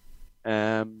up.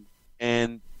 And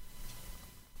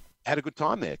had a good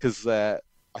time there because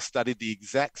I studied the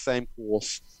exact same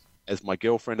course as my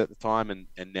girlfriend at the time and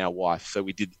now wife. So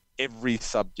we did every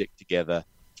subject together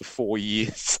for 4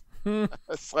 years. So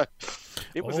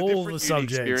it was all the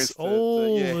subjects,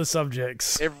 the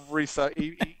subjects,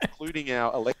 including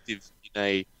our elective.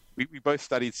 We both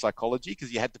studied psychology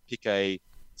because you had to pick a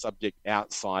subject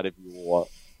outside of your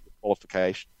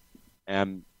qualification,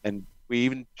 and we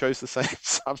even chose the same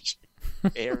subject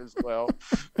there as well.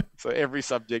 So every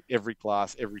subject, every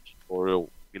class, every tutorial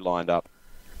we lined up.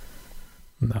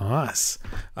 Nice.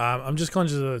 I'm just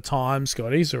conscious of the time,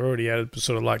 Scotty. So we're already at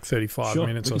sort of like 35 Sure,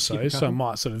 minutes we or can skip so. a So I couple.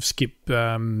 might sort of skip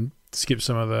some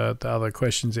of the other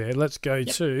questions there. Let's go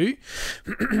to.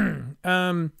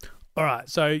 All right.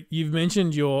 So you've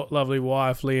mentioned your lovely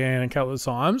wife, Leanne, a couple of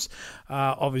times.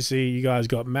 Obviously, you guys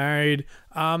got married.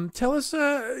 Tell us,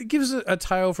 give us a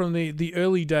tale from the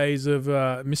early days of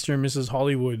Mr. and Mrs.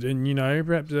 Hollywood, and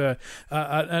perhaps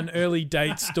an early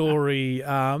date story.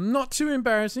 Not too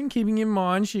embarrassing, keeping in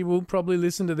mind she will probably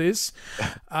listen to this.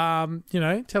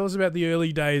 Tell us about the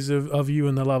early days of you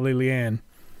and the lovely Leanne.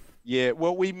 Yeah,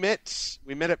 well, we met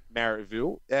at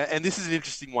Marrittville, and this is an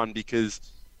interesting one because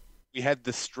we had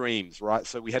the streams, right?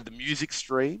 So we had the music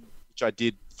stream, which I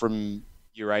did from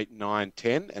year 8, 9,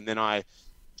 10, and then I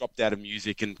dropped out of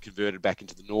music and converted back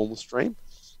into the normal stream.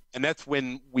 And that's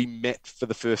when we met for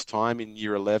the first time in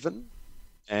year 11.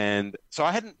 And so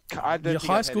I don't Your think high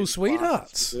I'd had school any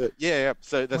sweethearts. classes with her. Yeah,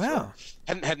 so that's Wow. right.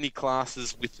 Hadn't had any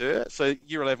classes with her. So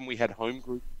year 11, we had home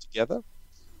group together.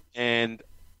 And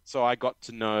so I got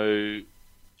to know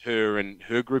her and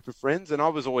her group of friends. And I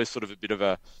was always sort of a bit of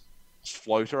a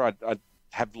floater. I'd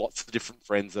have lots of different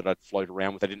friends that I'd float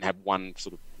around with. I didn't have one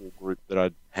sort of core group that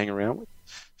I'd hang around with.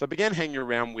 So I began hanging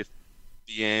around with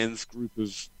Deanne's group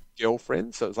of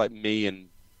girlfriends. So it was like me and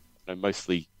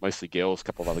mostly girls, a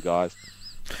couple of other guys.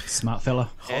 Smart fella.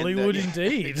 Hollywood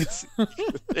indeed.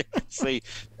 See,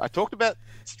 I talked about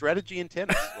strategy in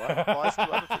tennis, right? Applies to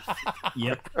other things.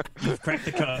 Yep. You've cracked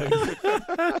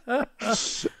the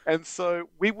code. And so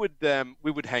we would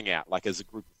hang out, like as a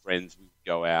group of friends. We'd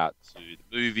go out to the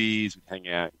movies, we'd hang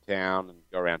out in town and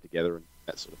go around together and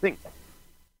that sort of thing.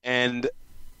 And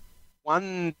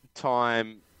one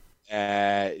time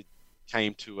it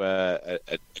came to a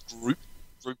group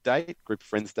of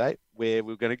friends date, where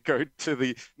we were going to go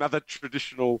to another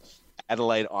traditional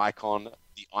Adelaide icon,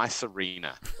 the Ice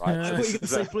Arena, right? I thought you were going to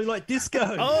say blue light disco.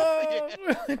 Oh,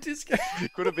 disco.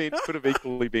 could have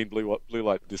equally been blue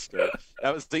light disco.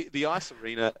 That was the Ice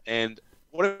Arena, and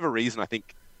for whatever reason, I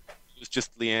think it was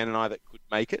just Leanne and I that could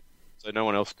make it, so no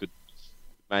one else could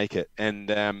make it. And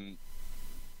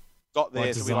got there.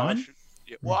 By So we like, design?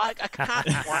 well, I can't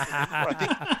quite remember. I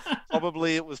think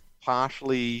probably it was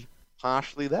partially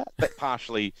that, but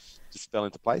partially just fell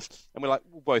into place. And we're like,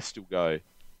 we'll both still go.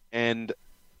 And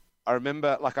I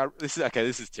remember, this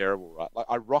is terrible, right? Like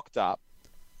I rocked up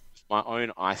with my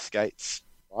own ice skates,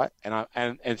 right? And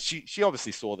she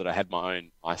obviously saw that I had my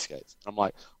own ice skates. I'm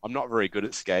like, I'm not very good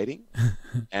at skating.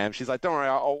 And she's like, don't worry,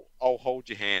 I'll hold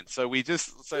your hand. So we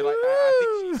just, I think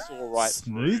she saw right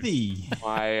through Smoothie.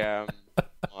 my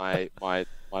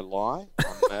lie.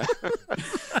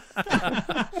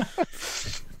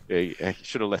 Yeah, you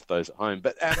should have left those at home.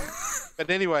 But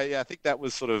anyway, yeah, I think that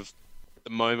was sort of the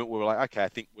moment where we're like, okay, I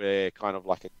think we're kind of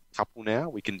like a couple now.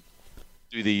 We can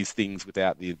do these things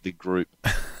without the group.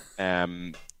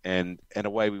 And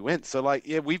away we went. So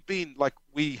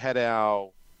we had our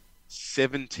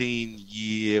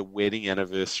 17-year wedding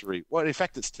anniversary. Well, in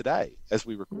fact, it's today as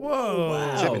we record. Whoa.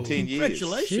 Wow. 17 years.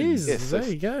 Congratulations. Jesus, Yes, so- there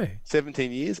you go.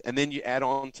 17 years. And then you add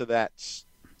on to that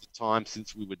the time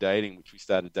since we were dating, which we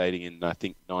started dating in, I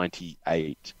think,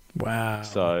 98. Wow.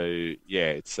 So, yeah,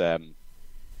 it's a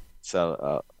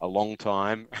long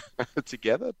time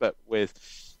together, but we're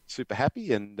super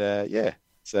happy. And,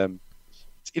 it's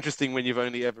interesting when you've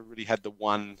only ever really had the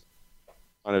one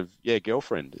kind of,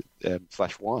 girlfriend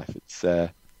 / wife. It's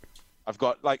I've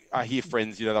got, I hear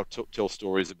friends, they'll tell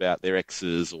stories about their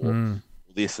exes or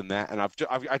this and that, and I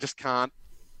just can't.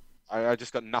 I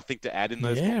just got nothing to add in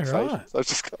those conversations. Right. So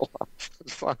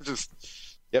I've just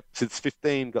got, since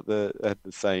 15, had the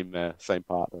same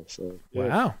partner. So yeah.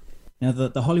 Wow. Now,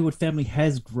 the Hollywood family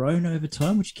has grown over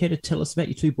time. Would you care to tell us about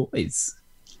your two boys?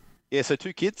 Yeah, so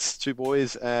 2 kids, 2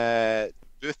 boys,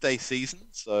 birthday season.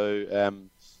 So the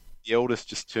eldest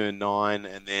just turned 9,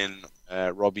 and then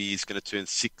Robbie's going to turn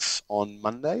 6 on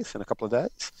Monday, so in a couple of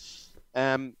days.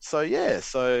 So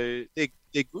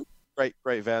they're good, great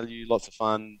value, lots of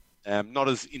fun. Not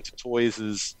as into toys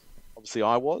as obviously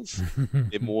I was.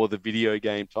 They're more the video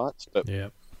game types, but Yeah.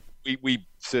 we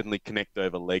certainly connect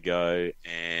over Lego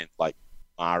and like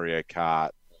Mario Kart,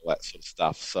 all that sort of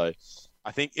stuff. So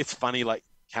I think it's funny, like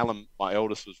Callum, my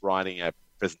eldest, was writing a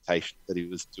presentation that he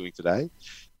was doing today.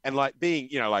 And like being,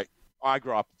 I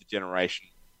grew up with the generation,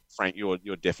 Frank, you're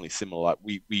definitely similar. Like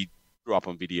we grew up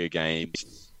on video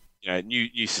games.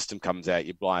 New system comes out,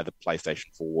 you buy the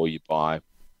PlayStation 4, you buy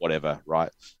whatever,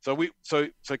 right? So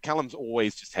Callum's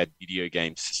always just had video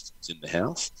game systems in the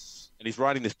house. And he's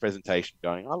writing this presentation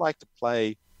going, I like to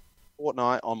play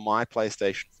Fortnite on my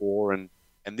PlayStation 4 and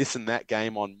and this and that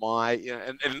game on my, you know,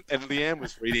 and Leanne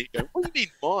was reading it going, what do you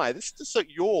mean my? This is not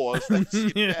yours. That's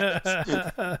your dad's.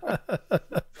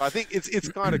 So I think it's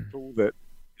kind of cool that,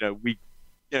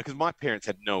 because my parents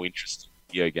had no interest in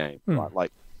video games, right?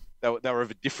 Like they were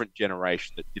of a different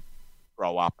generation that didn't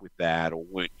grow up with that or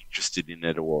weren't interested in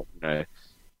it, or and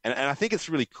I think it's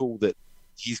really cool that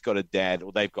he's got a dad,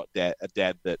 or they've got a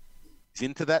dad that is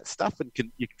into that stuff, and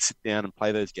you can sit down and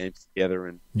play those games together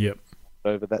and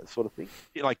over that sort of thing.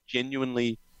 Like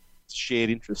genuinely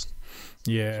shared interest.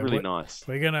 Yeah, it's really nice.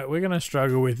 We're gonna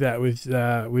struggle with that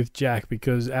with Jack,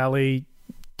 because Ali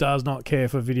does not care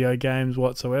for video games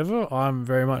whatsoever. I'm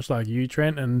very much like you,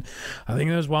 Trent, and I think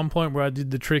there was one point where I did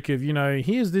the trick of,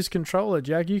 here's this controller,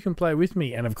 Jack, you can play with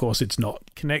me, and of course it's not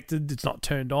connected, it's not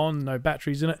turned on, no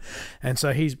batteries in it, and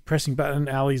so he's pressing button,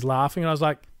 Ali's laughing, and I was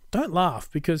like, don't laugh,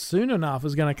 because soon enough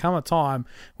is going to come a time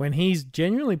when he's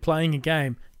genuinely playing a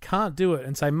game, can't do it,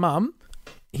 and say, Mum,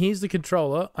 here's the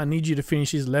controller, I need you to finish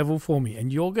his level for me,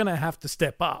 and you're going to have to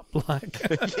step up. Like,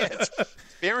 yes,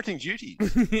 parenting duties.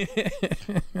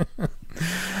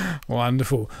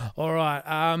 Wonderful. All right,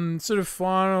 sort of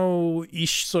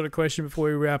final-ish sort of question before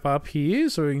we wrap up here,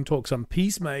 so we can talk some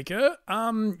Peacemaker.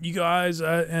 You guys,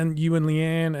 and you and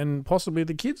Leanne, and possibly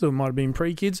the kids, or it might have been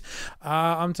pre-kids,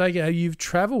 I'm taking it, you've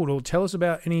travelled, or tell us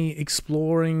about any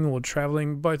exploring or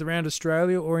travelling, both around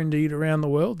Australia or indeed around the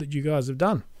world, that you guys have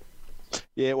done.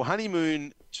 Yeah, well,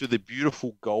 honeymoon to the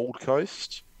beautiful Gold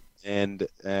Coast, and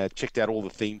checked out all the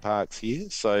theme parks here.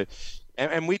 So,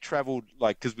 and we travelled,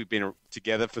 like, because we've been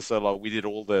together for so long, we did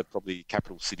all the probably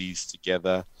capital cities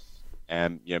together,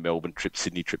 Melbourne trips,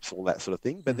 Sydney trips, all that sort of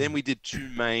thing. But then we did 2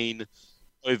 main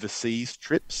overseas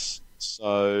trips.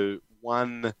 So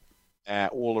one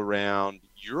all around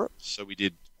Europe. So we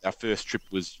did, our first trip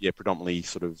was predominantly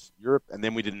sort of Europe, and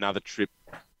then we did another trip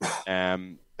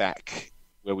back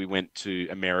where we went to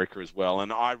America as well.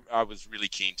 And I was really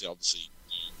keen to obviously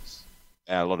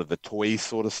do a lot of the toy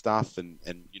sort of stuff and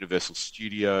Universal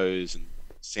Studios and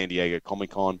San Diego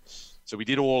Comic-Con. So we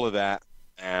did all of that,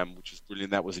 which was brilliant.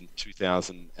 That was in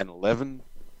 2011.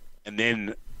 And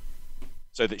then,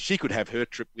 so that she could have her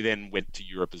trip, we then went to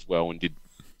Europe as well and did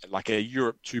like a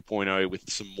Europe 2.0 with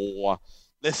some more,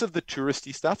 less of the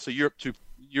touristy stuff. So Europe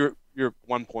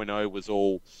 1.0 was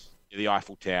all the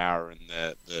Eiffel Tower and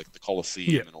the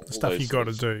Colosseum and all stuff those you got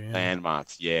to do,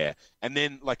 landmarks. Yeah, and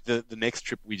then like the next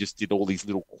trip, we just did all these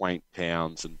little quaint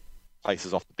towns and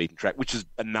places off the beaten track, which is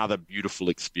another beautiful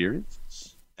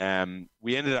experience.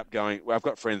 We ended up going. Well, I've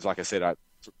got friends, like I said,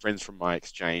 friends from my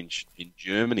exchange in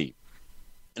Germany,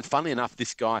 and funnily enough,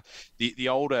 this guy, the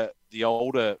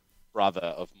older brother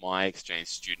of my exchange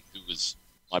student, who was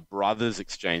my brother's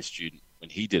exchange student when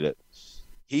he did it,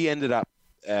 he ended up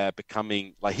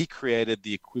becoming, like, he created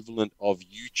the equivalent of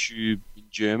YouTube in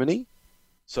Germany.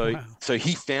 So so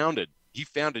he founded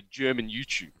German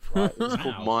YouTube, right? It was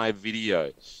called My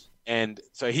Video. And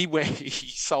so he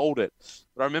sold it.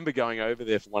 But I remember going over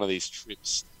there for one of these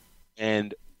trips,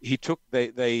 and he took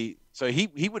so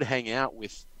he would hang out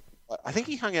with, I think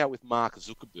he hung out with Mark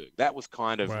Zuckerberg. That was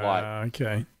kind of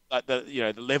like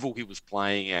the level he was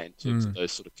playing at in terms of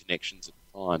those sort of connections at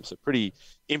the time. So pretty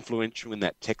influential in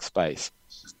that tech space.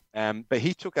 But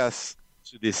he took us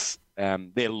to this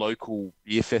their local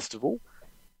beer festival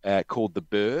called the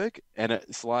Berg, and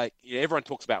it's like, everyone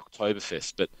talks about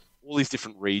Oktoberfest, but all these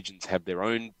different regions have their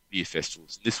own beer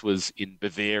festivals. And this was in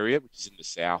Bavaria, which is in the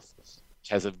south, which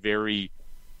has a very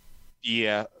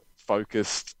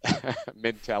beer-focused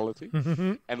mentality.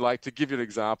 And like, to give you an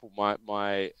example, my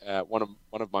one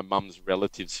of my mum's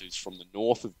relatives, who's from the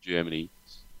north of Germany,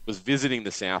 was visiting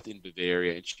the south in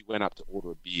Bavaria, and she went up to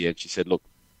order a beer, and she said, "Look,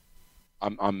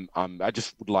 I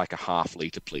just would like a half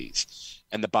liter, please."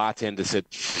 And the bartender said,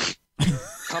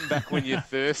 "Come back when you're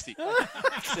thirsty."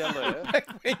 Sell her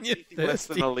less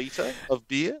than a liter of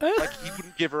beer. Like, he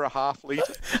wouldn't give her a half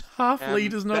liter. Half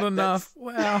liter's not enough.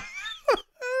 Wow.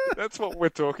 That's what we're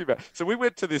talking about. So we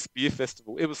went to this beer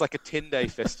festival. It was like a 10-day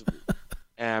festival,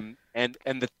 and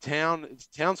the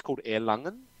town's called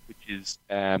Erlangen, which is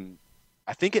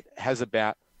I think it has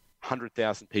about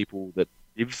 100,000 people that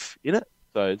live in it.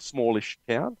 So it's a smallish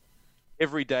town.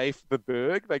 Every day for the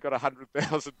Berg, they got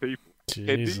 100,000 people.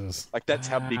 Jesus. Like, that's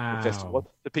how big the festival was.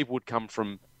 The people would come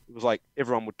from, it was like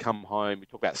everyone would come home. We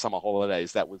talk about summer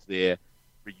holidays. That was their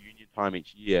reunion time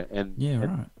each year. And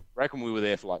I reckon we were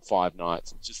there for like 5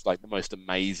 nights. It's just like the most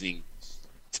amazing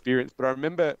experience. But I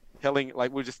remember we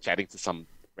were just chatting to some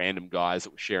random guys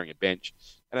that were sharing a bench.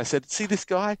 And I said, "See this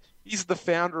guy? He's the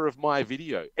founder of My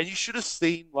Video." And you should have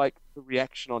seen like the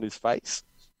reaction on his face.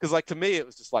 Because like, to me, it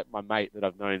was just like my mate that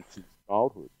I've known since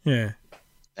childhood. Yeah.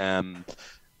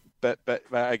 but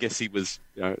I guess he was,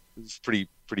 it was a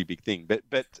pretty big thing. But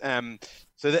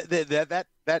so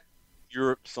that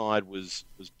Europe side was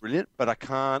brilliant. But I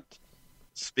can't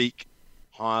speak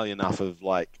highly enough of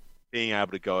like being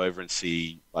able to go over and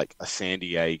see like a San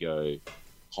Diego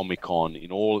Comic-Con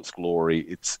in all its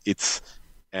glory. It's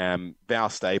Val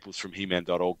Staples from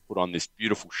He-Man.org put on this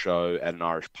beautiful show at an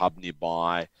Irish pub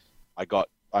nearby.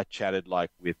 I chatted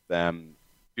like with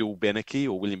Bill Beneke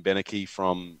or William Beneke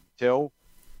from Mattel,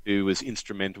 who was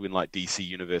instrumental in like DC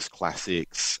Universe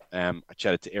Classics. I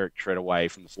chatted to Eric Treadaway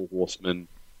from the Four Horsemen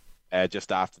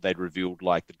just after they'd revealed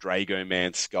like the Drago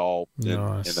Man sculpt, and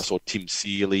I saw Tim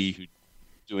Seeley who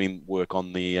doing work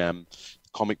on the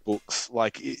comic books.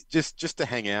 Like just to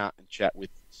hang out and chat with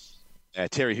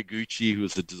Terry Higuchi, who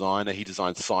was the designer. He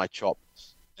designed Psychop,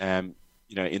 in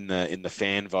the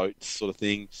fan votes sort of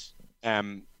thing.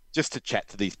 Just to chat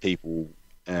to these people.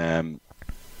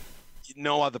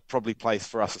 No other probably place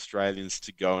for us Australians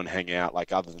to go and hang out,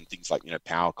 like other than things like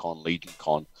PowerCon,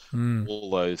 LegionCon, all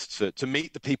those to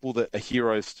meet the people that are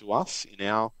heroes to us in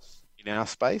our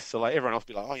space. So like everyone else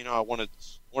be like, I want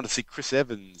to see Chris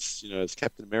Evans, as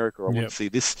Captain America. Or I want to see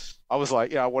this. I was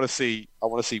like, I want to see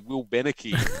Will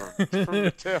Beneke from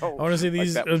Mattel. I want to see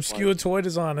these obscure toy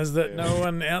designers that no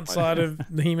one outside of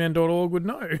He-Man.org would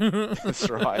know. That's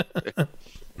right.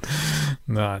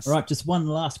 Nice. All right, just one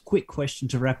last quick question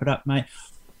to wrap it up, mate.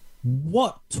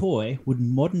 What toy would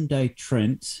modern day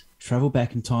Trent travel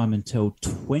back in time and tell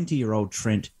 20-year-old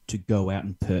Trent to go out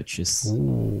and purchase?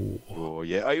 Oh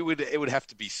yeah, it would have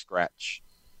to be Scratch.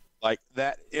 Like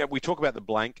that. Yeah, we talk about the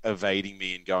blank evading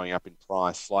me and going up in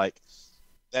price. Like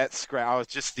that Scratch. I was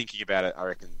just thinking about it. I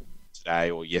reckon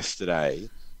today or yesterday,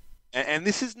 and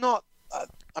this is not.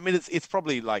 It's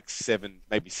probably like 7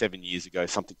 years ago,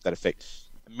 something to that effect.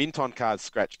 A Mint on Card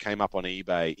Scratch came up on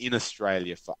eBay in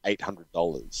Australia for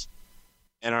 $800,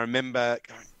 and I remember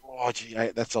going, "Oh, gee,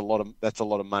 that's a lot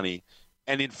of money."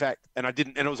 And in fact, and I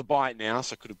didn't, and it was a buy it now,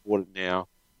 so I could have bought it now.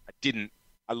 I didn't.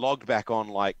 I logged back on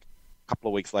like a couple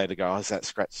of weeks later, is that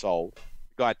Scratch sold?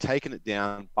 The guy had taken it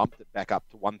down, bumped it back up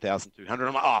to 1,200.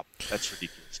 I'm like, oh, that's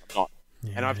ridiculous. I'm not.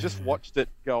 Yeah. And I've just watched it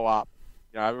go up.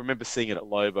 I remember seeing it at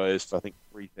Lobos for I think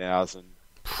 3,000.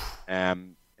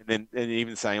 And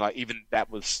even saying like even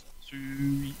that was 2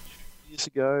 years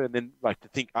ago. And then like to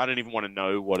think I don't even want to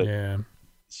know what it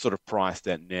sort of priced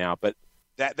at now. But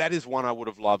that is one I would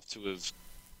have loved to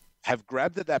have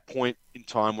grabbed at that point in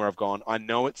time where I've gone, I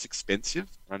know it's expensive,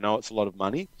 I know it's a lot of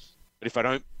money, but if I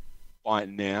don't buy it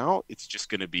now, it's just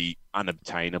going to be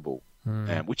unobtainable.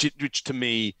 Which to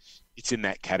me, it's in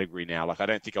that category now. Like I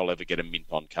don't think I'll ever get a Mint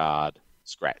on Card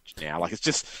Scratch now. Like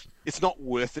it's not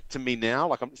worth it to me now.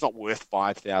 Like it's not worth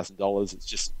 $5,000. It's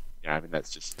just that's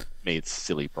just me. It's a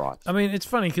silly price. It's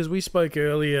funny because we spoke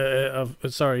earlier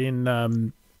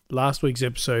in last week's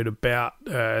episode about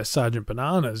Sergeant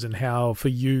Bananas and how for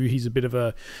you he's a bit of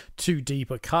a too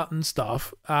deep a cut and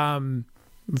stuff.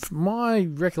 My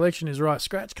recollection is right.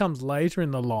 Scratch comes later in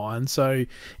the line,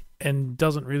 and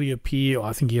doesn't really appear.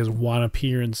 I think he has one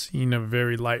appearance in a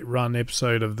very late run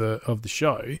episode of the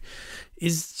show.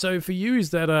 So for you,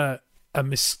 is that a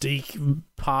mystique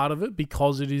part of it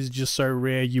because it is just so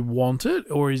rare you want it,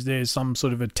 or is there some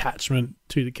sort of attachment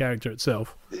to the character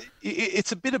itself?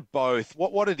 It's a bit of both.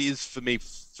 What it is for me,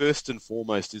 first and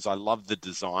foremost, is I love the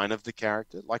design of the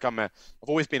character. Like I've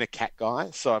always been a cat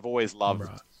guy, so I've always loved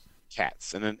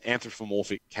cats, and an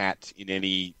anthropomorphic cat in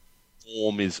any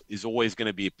form is always going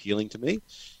to be appealing to me.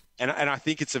 And I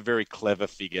think it's a very clever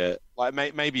figure, like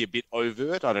maybe a bit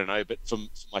overt, I don't know, but from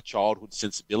my childhood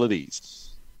sensibilities,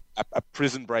 a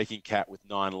prison breaking cat with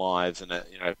 9 lives and a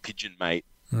pigeon mate.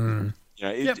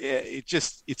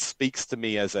 It speaks to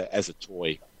me as a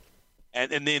toy,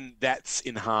 and then that's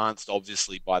enhanced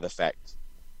obviously by the fact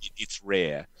it's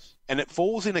rare, and it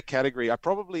falls in a category. I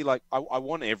probably I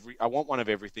want one of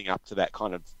everything up to that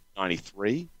kind of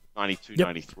 92,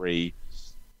 93,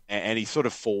 and he sort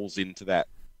of falls into that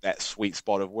sweet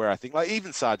spot of where I think like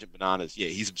even Sergeant Bananas,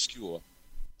 he's obscure,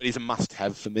 but he's a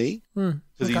must-have for me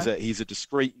because he's a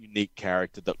discreet, unique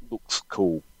character that looks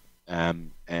cool,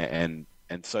 and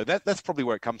so that's probably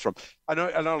where it comes from. I know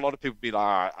a lot of people be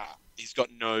like, he's got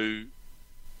no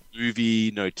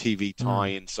movie, no TV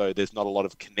tie-in, so there's not a lot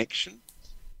of connection.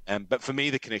 But for me,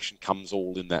 the connection comes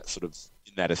all in that sort of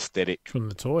aesthetic from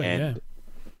the toy.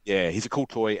 He's a cool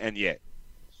toy, and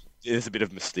there's a bit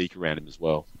of mystique around him as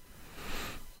well.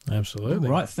 Absolutely.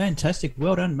 All right, fantastic.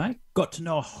 Well done, mate. Got to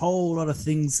know a whole lot of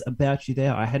things about you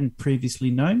there I hadn't previously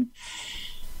known.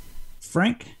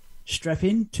 Frank, strap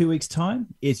in. 2 weeks' time.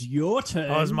 It's your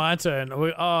turn. Oh, it's my turn. Under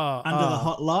the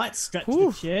hot lights, strap to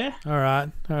the chair. All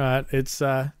right. It's,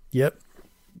 yep.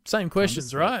 same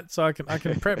questions, right? So I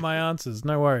can prep my answers.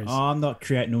 No worries. I'm not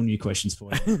creating all new questions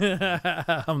for you.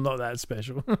 I'm not that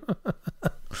special.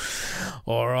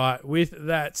 All right. With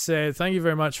that said, thank you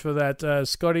very much for that,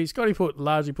 Scotty. Scotty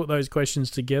largely put those questions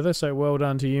together, so well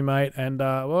done to you, mate, and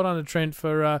well done to Trent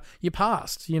for you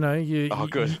passed. You know,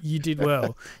 good. You did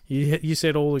well. you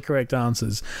said all the correct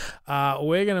answers.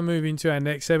 We're going to move into our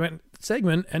next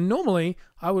segment, and normally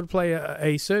I would play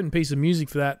a certain piece of music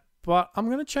for that, but I'm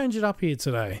going to change it up here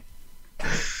today. Do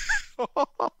you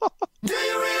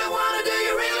really want to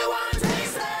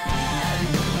taste that?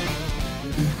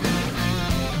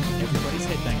 Everybody's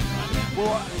headbanging right now.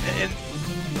 Well, and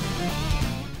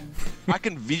I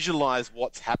can visualize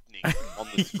what's happening on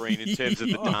the screen in terms of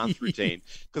the dance routine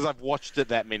because I've watched it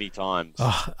that many times.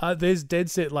 There's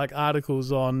dead set like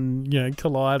articles on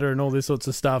Collider and all this sorts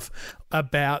of stuff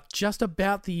about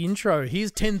the intro.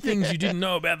 Here's 10 things you didn't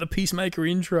know about the Peacemaker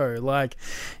intro. Like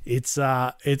it's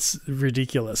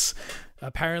ridiculous.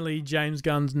 Apparently James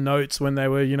Gunn's notes when they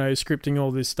were scripting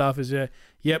all this stuff is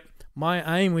yep.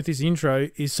 My aim with this intro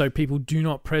is so people do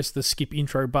not press the skip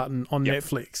intro button on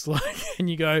Netflix. Like, and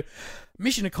you go,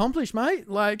 mission accomplished, mate.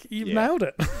 Like, you've nailed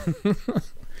it.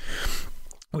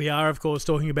 We are, of course,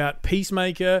 talking about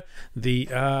Peacemaker, the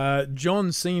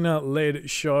John Cena-led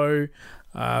show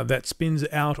that spins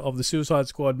out of the Suicide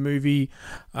Squad movie.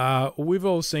 We've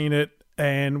all seen it,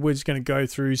 and we're just going to go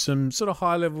through some sort of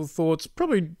high-level thoughts.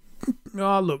 Probably,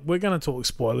 look, we're going to talk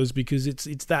spoilers because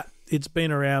it's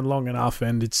been around long enough,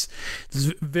 and it's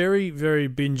very, very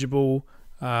bingeable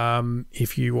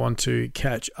if you want to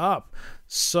catch up.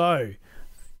 So,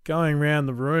 going around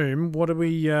the room, what are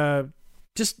we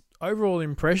just overall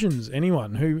impressions?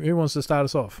 Anyone who wants to start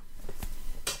us off?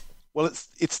 Well,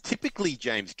 it's typically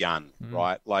James Gunn,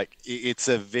 right? Like it's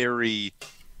a very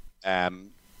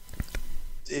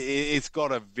it's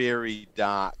got a very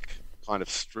dark kind of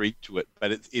streak to it,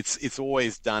 but it's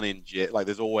always done in like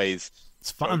there's always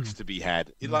it's fun to be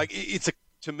had.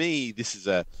 To me, this is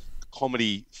a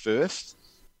comedy first,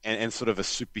 and sort of a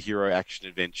superhero action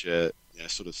adventure,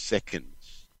 sort of second.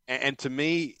 And to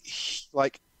me,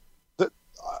 like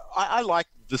I like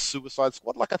the Suicide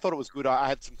Squad. Like I thought it was good. I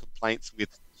had some complaints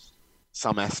with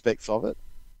some aspects of it,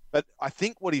 but I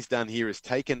think what he's done here is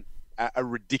taken a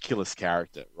ridiculous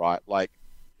character, right? Like,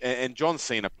 and John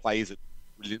Cena plays it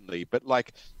brilliantly, but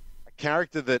like a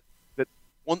character that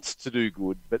wants to do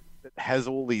good, but that has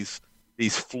all these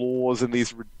flaws and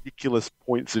these ridiculous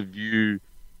points of view,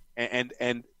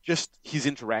 and just his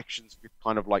interactions with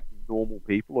kind of like normal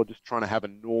people, or just trying to have a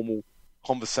normal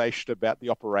conversation about the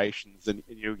operations, and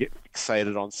you get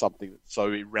fixated on something that's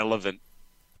so irrelevant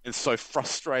and so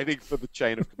frustrating for the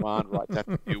chain of command, right, to have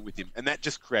to deal with him. And that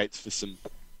just creates for some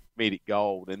comedic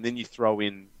gold. And then you throw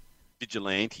in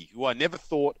Vigilante, who I never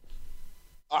thought...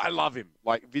 I love him.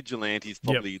 Like, Vigilante is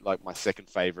probably like my second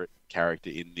favorite character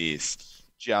in this.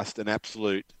 Just an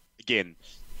absolute, again,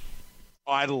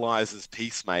 idolizes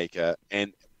Peacemaker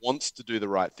and wants to do the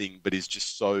right thing, but is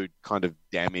just so kind of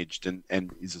damaged and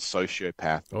is a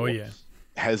sociopath. Oh, yeah.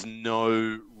 Has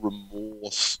no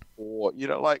remorse, or,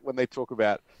 like when they talk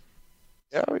about,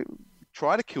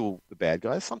 try to kill the bad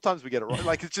guys. Sometimes we get it right.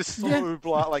 Like, it's just so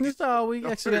like we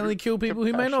accidentally kill people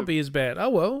who may not be as bad. Oh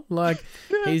well, like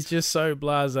he's just so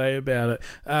blasé about it.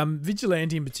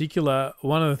 Vigilante in particular,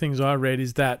 one of the things I read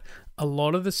is that a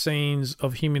lot of the scenes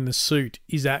of him in the suit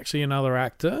is actually another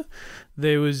actor.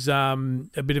 There was a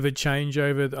bit of a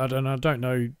changeover. I don't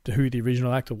know who the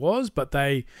original actor was, but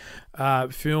they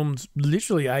filmed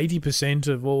literally 80%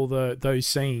 of all those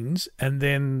scenes, and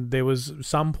then there was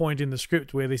some point in the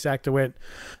script where this actor went,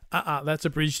 that's a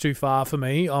bridge too far for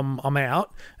me. I'm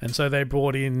out. And so they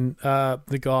brought in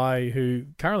the guy who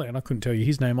currently, and I couldn't tell you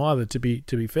his name either, to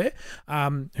be fair,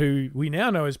 who we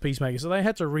now know as Peacemaker. So they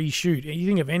had to reshoot. You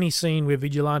think of any scene where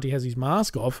Vigilante has his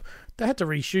mask off, they had to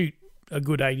reshoot a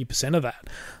good 80% of that.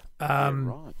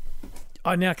 Right.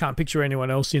 I now can't picture anyone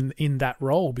else in that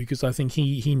role because I think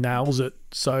he nails it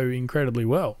so incredibly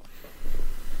well.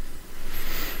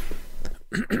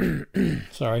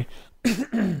 Sorry.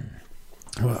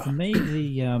 For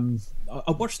me,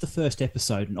 I watched the first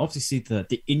episode, and obviously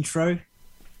the intro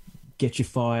gets you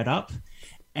fired up,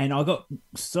 and I got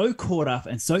so caught up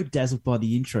and so dazzled by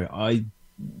the intro, I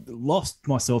lost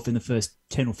myself in the first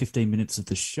 10 or 15 minutes of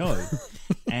the show.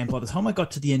 And by the time I got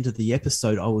to the end of the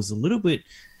episode, I was a little bit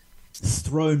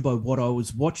thrown by what I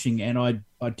was watching, and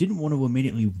I didn't want to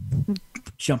immediately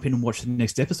jump in and watch the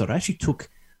next episode. I actually took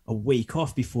a week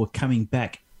off before coming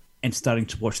back and starting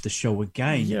to watch the show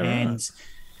again. Yeah, and right.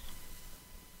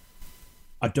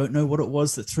 I don't know what it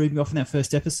was that threw me off in that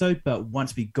first episode, but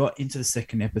once we got into the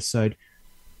second episode,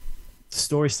 The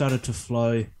story started to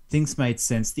flow. Things made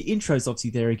sense. The intro's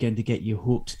obviously there again to get you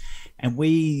hooked. And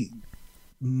we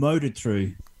motored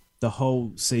through the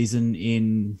whole season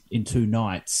in 2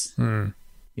 nights.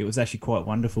 It was actually quite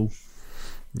wonderful.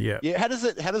 Yeah. Yeah, how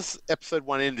does episode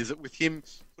 1 end? Is it with him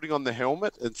putting on the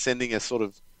helmet and sending a sort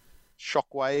of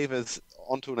shockwave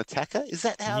onto an attacker? Is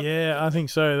that how? Yeah, I think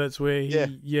so. That's where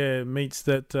he meets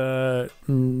that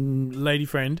lady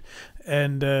friend,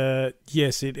 and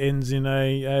yes, it ends in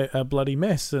a bloody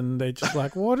mess, and they're just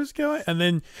like, "What is going?" And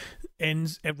then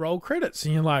ends at roll credits,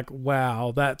 and you're like,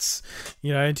 "Wow, that's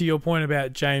And to your point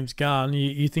about James Gunn,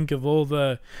 you think of all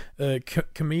the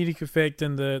comedic effect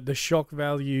and the shock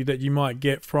value that you might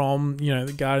get from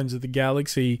the Guardians of the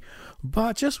Galaxy,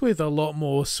 but just with a lot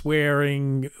more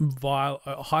swearing,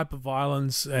 hyper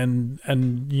violence, and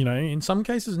in some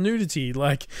cases nudity.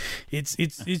 Like it's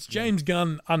James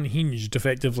Gunn unhinged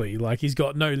effectively. Like he's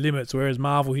got no limits, whereas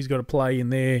Marvel, he's got to play in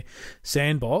their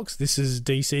sandbox. This is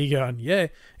DC going, yeah,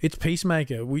 it's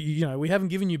Peacemaker. We haven't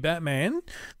given you Batman.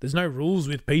 There's no rules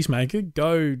with Peacemaker.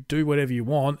 Go do whatever you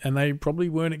want, and they probably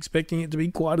weren't expecting it to be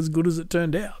quite as good as it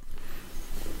turned out.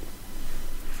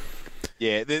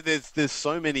 Yeah, there's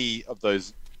so many of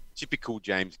those typical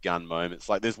James Gunn moments.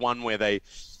 Like there's one where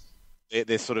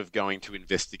they're sort of going to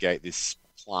investigate this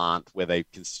plant where they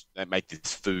make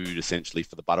this food essentially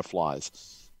for the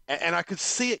butterflies, and I could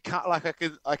see it. Like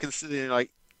I can see it,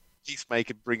 like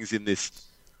Peacemaker brings in this.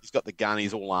 He's got the gun.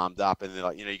 He's all armed up, and they're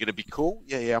like, you're going to be cool.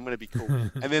 Yeah, I'm going to be cool.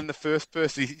 And then the first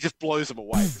person, he just blows them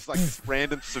away. It's like this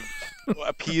random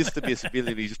appears to be a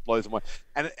civilian. He just blows them away.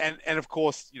 And of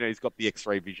course, he's got the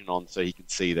X-ray vision on, so he can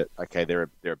see that okay, they're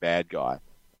a bad guy.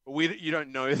 But you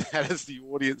don't know that as the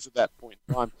audience at that point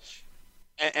in time.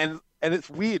 And it's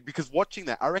weird because watching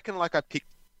that, I reckon like I picked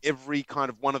every kind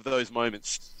of one of those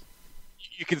moments.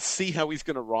 You can see how he's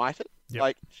going to write it. Yep.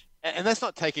 Like, and that's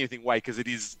not taking anything away because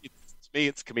it's me,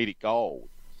 it's comedic gold.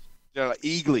 Like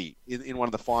Eagly in one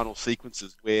of the final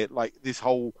sequences where like this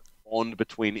whole bond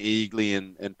between Eagly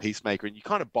and Peacemaker, and you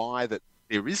kind of buy that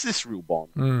there is this real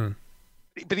bond.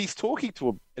 But he's talking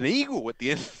to an eagle at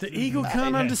the end. The eagle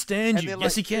can't understand you.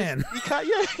 Yes, he can. He can't,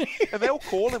 yeah. And they'll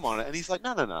call him on it, and he's like,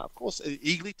 no. Of course,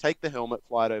 Eagly, take the helmet,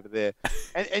 fly it over there.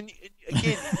 And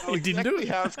again, you know He didn't do exactly it.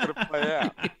 how it's going to play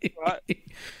out. Right?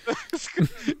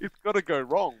 It's got to go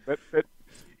wrong, but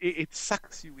it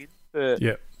sucks you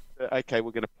into. Okay,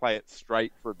 we're going to play it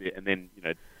straight for a bit, and then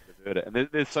divert it. And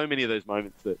there's so many of those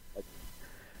moments that.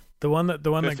 The one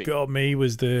that got me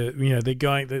was they're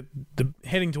going the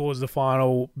heading towards the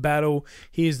final battle.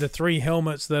 Here's the 3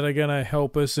 helmets that are going to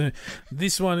help us. And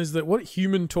this one is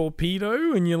human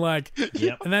torpedo, and you're like,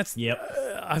 Yep. And that's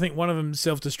I think one of them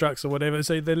self-destructs or whatever.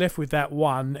 So they're left with that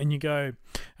one, and you go.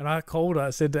 And I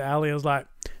said to Ali, I was like,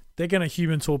 they're going to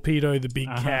human torpedo the big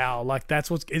cow. Like, that's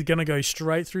it's going to go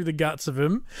straight through the guts of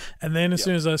him. And then as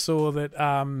soon as I saw that,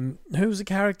 who was the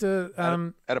character?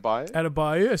 Adebayo.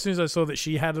 Adebayo. As soon as I saw that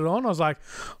she had it on, I was like,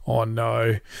 oh,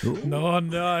 no. No.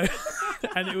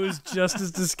 And it was just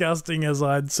as disgusting as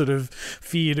I'd sort of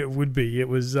feared it would be. It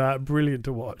was brilliant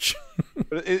to watch.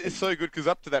 But it's so good because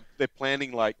up to that, they're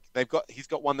planning like he's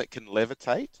got one that can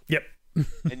levitate. Yep.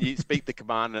 And you speak the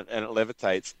command and it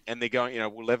levitates, and they're going,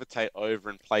 we'll levitate over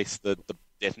and place the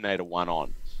detonator one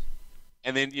on.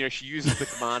 And then, she uses the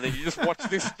command, and you just watch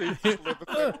this thing just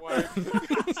levitate away.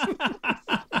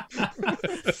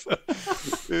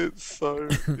 It's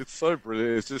so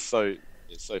brilliant. It's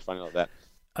so funny like that.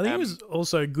 I think it was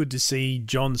also good to see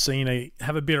John Cena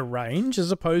have a bit of range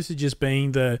as opposed to just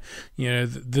being the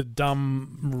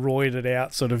dumb, roided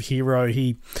out sort of hero.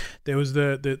 There was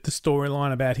the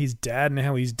storyline about his dad and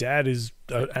how his dad is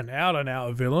an out and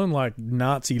out villain, like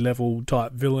Nazi level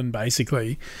type villain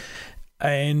basically,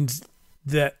 and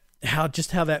how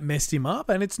that messed him up.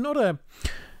 And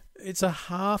it's a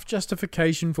half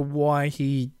justification for why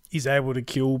he is able to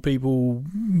kill people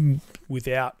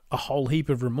without a whole heap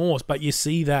of remorse, but you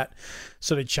see that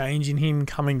sort of change in him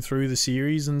coming through the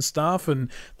series and stuff, and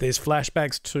there's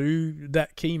flashbacks to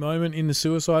that key moment in the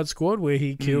Suicide Squad where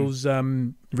he kills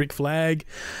Rick Flag,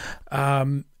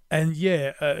 leading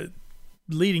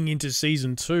into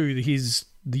season 2,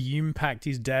 the impact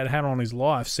his dad had on his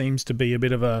life seems to be a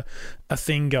bit of a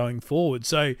thing going forward.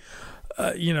 So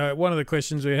one of the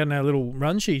questions we had in our little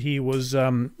run sheet here was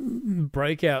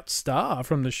breakout star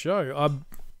from the show.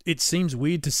 it seems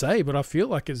weird to say, but I feel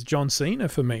like it's John Cena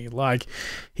for me. Like,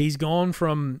 he's done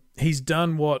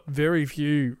what very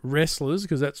few wrestlers,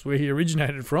 because that's where he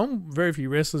originated from, very few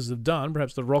wrestlers have done.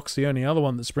 Perhaps The Rock's the only other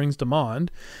one that springs to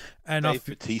mind. And Dave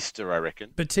Bautista, I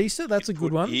reckon. Batista, that's a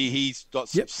good one. He's got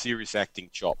some serious acting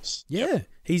chops. Yeah,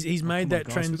 he's made that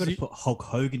transition. We've got to put Hulk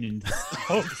Hogan in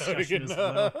Hulk Hogan as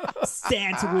well.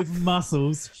 Santa with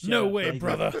muscles. No way,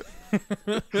 brother.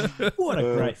 What a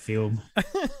great film.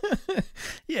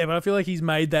 Yeah, but I feel like he's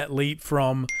made that leap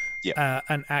from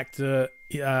an actor,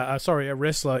 a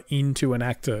wrestler into an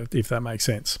actor, if that makes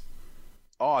sense.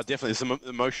 Oh, definitely. There's some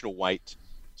emotional weight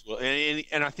as well.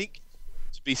 And I think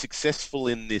to be successful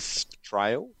in this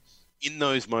portrayal, in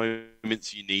those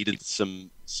moments you needed some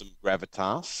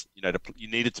gravitas. You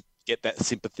needed to get that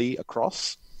sympathy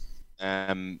across.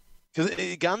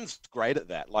 Because Gunn's great at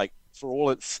that. Like, for all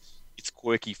its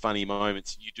quirky, funny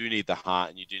moments, you do need the heart,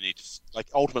 and you do need to, like,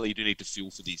 ultimately you do need to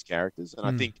feel for these characters. And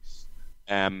I think,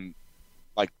 having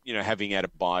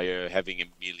Adebayo, having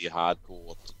Amelia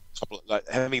Hardcore,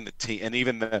 having the team, and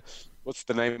even what's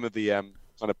the name of the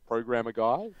kind of programmer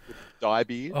guy,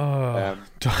 Diebeard?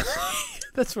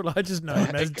 That's what I just know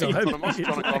him as. John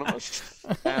Economist.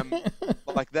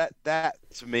 Like that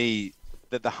to me,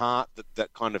 that the heart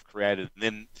that kind of created, and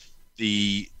then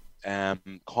the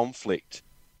conflict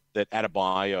that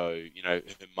Adebayo, her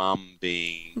mum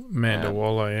being Amanda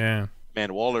Waller,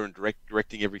 Amanda Waller, and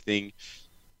directing everything,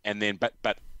 and then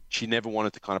but she never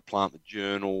wanted to kind of plant the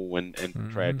journal and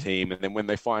portray a team, and then when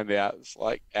they find out, it's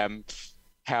like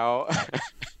how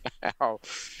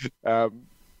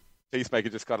Peacemaker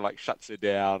just kind of like shuts her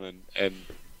down, and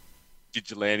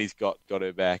Vigilante's got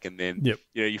her back, and then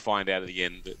you find out at the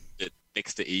end that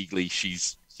next to Eagly,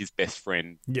 she's his best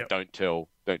friend. Don't tell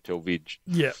Vig.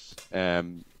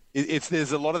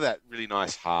 There's a lot of that really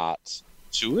nice heart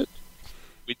to it,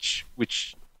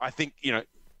 which I think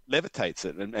levitates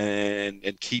it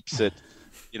and keeps it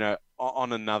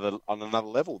on another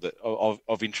level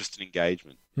of interest and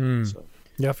engagement. So.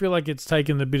 Yeah, I feel like it's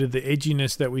taken a bit of the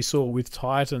edginess that we saw with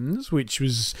Titans, which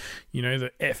was,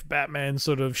 the F Batman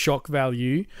sort of shock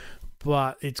value,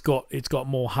 but it's got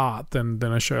more heart than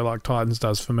a show like Titans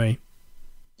does for me.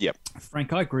 Yep.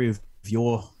 Frank, I agree with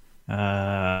your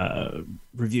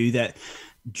review that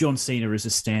John Cena is a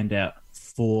standout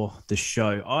for the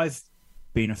show. I've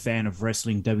been a fan of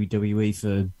wrestling WWE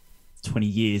for 20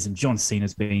 years, and John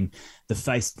Cena's been the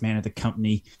face man of the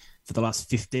company for the last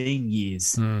 15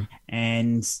 years.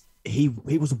 And he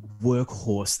was a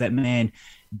workhorse. That man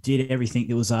did everything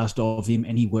that was asked of him,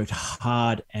 and he worked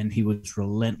hard, and he was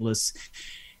relentless,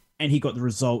 and he got the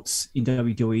results in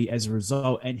WWE as a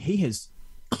result. And he has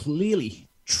clearly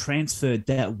transferred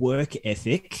that work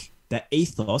ethic, that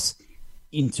ethos,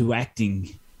 into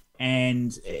acting.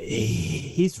 And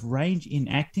his range in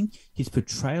acting, his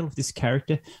portrayal of this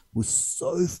character was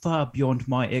so far beyond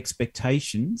my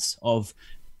expectations of,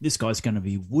 this guy's going to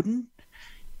be wooden,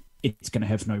 it's going to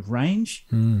have no range.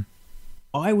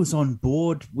 I was on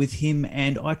board with him,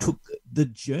 and I took the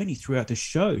journey throughout the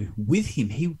show with him.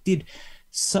 He did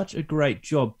such a great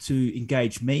job to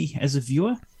engage me as a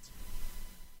viewer.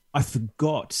 I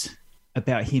forgot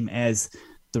about him as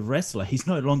the wrestler. He's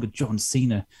no longer John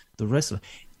Cena, the wrestler.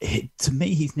 To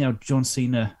me, he's now John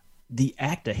Cena, the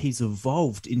actor. He's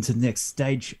evolved into the next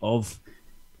stage of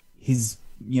his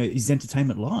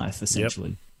entertainment life,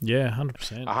 essentially. Yeah,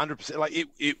 100%. 100%. Like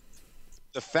it,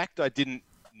 the fact I didn't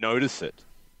notice it,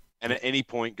 and at any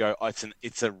point go,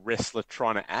 it's a wrestler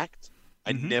trying to act.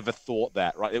 I never thought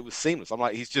that. Right? It was seamless. I'm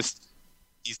like, he's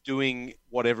doing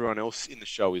what everyone else in the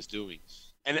show is doing.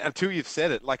 And until you've said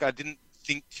it, like, I didn't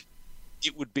think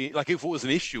it would be, like, if it was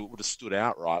an issue, it would have stood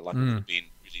out, right? Like, it would have been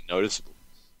really noticeable.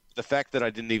 The fact that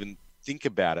I didn't even think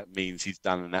about it means he's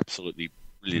done an absolutely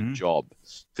brilliant job.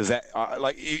 Because that,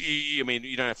 I mean,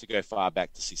 you don't have to go far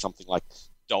back to see something like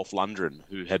Dolph Lundgren,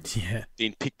 who had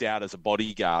been picked out as a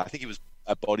bodyguard. I think he was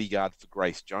a bodyguard for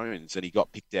Grace Jones, and he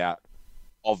got picked out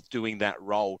of doing that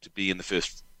role to be in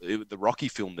the Rocky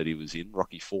film that he was in,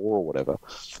 Rocky IV or whatever.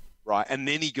 Right, and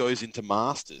then he goes into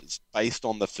Masters based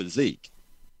on the physique,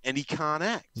 and he can't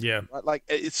act. Yeah, right? Like,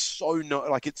 it's so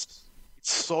it's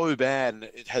so bad, and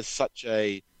it has such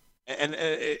a, and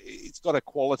it's got a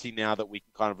quality now that we can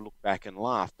kind of look back and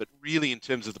laugh. But really, in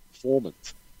terms of the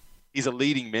performance, he's a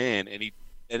leading man,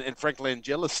 and Frank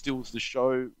Langella steals the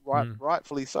show,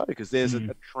 rightfully so, because there's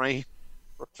a trained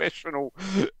professional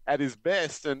at his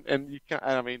best, and you can't.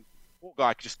 I mean, poor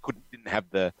guy just didn't have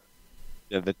the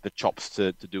chops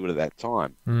to do it at that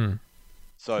time.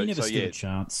 So he never stood a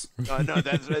chance. No,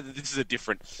 this is a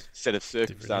different set of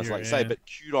circumstances, like you say. But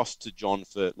kudos to John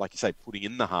for, like you say, putting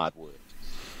in the hard work.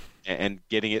 and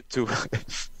getting it to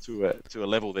to a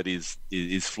level that is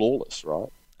flawless, right?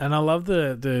 And I love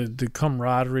the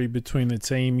camaraderie between the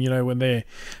team. You know, when they're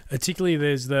particularly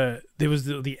there was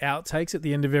the outtakes at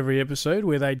the end of every episode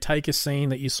where they'd take a scene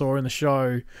that you saw in the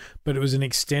show, but it was an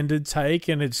extended take,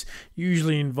 and it's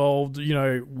usually involved, you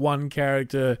know, one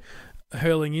character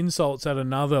hurling insults at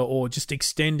another or just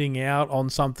extending out on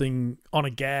something, on a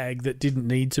gag that didn't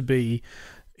need to be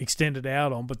extended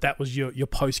out on, but that was your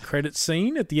post-credit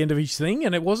scene at the end of each thing.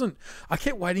 And it wasn't, I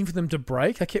kept waiting for them to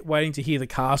break. I kept waiting to hear the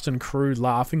cast and crew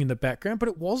laughing in the background, but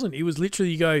it wasn't. It was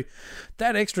literally, you go,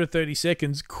 that extra 30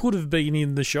 seconds could have been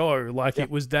in the show. Like, it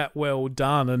was that well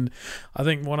done. And I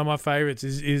think one of my favorites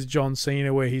is John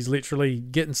Cena, where he's literally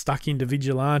getting stuck into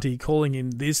Vigilante, calling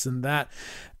him this and that.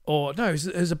 Or no,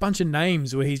 there's a bunch of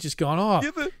names where he's just gone,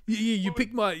 you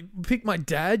pick my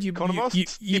dad. He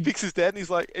picks his dad, and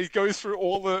he's like, he goes through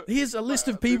all the. Here's a list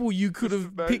of people you could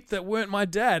have picked that weren't my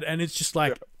dad, and it's just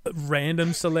like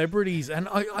random celebrities. And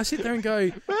I sit there and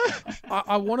go,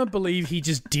 I want to believe he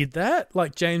just did that.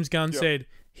 Like James Gunn said,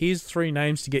 here's 3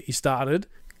 names to get you started.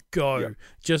 Go,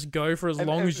 just go for as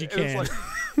long as you can. Like,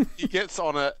 he gets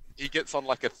on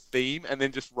like a theme, and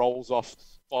then just rolls off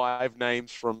 5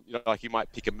 names from, you know, like he might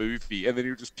pick a movie, and then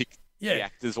he'll just pick the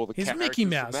actors or the here's characters. Mickey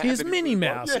Mouse, here's Minnie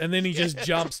Mouse, and then he just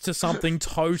jumps to something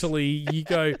totally. You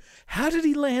go, how did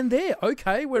he land there?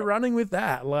 Okay, we're running with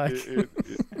that. Like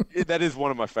that is one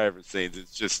of my favorite scenes.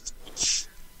 It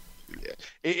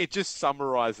just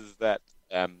summarizes that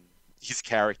his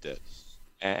character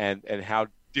and how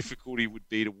difficult he would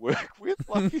be to work with.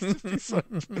 Like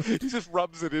he just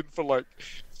rubs it in for like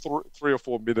 3 or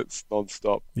 4 minutes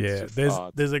non-stop. Yeah,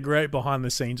 there's a great behind the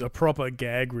scenes, a proper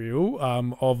gag reel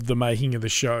of the making of the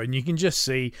show, and you can just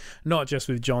see, not just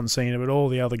with John Cena, but all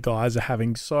the other guys are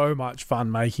having so much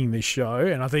fun making this show.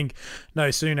 And I think no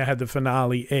sooner had the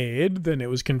finale aired than it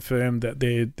was confirmed that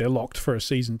they're locked for a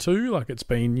season 2, like it's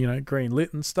been, you know, green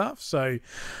lit and stuff. So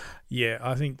yeah,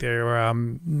 I think there are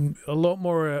a lot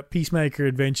more Peacemaker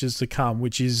adventures to come,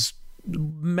 which is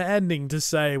maddening to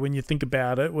say when you think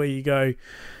about it, where you go,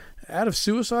 out of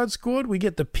Suicide Squad we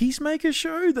get the Peacemaker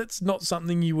show. That's not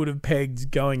something you would have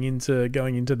pegged going into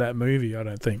that movie, I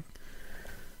don't think.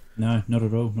 No, not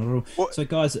at all. So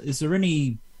guys, is there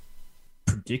any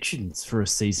predictions for a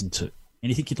season 2?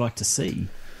 Anything you'd like to see?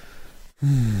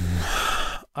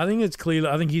 I think it's clear.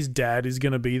 I think his dad is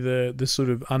going to be the sort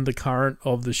of undercurrent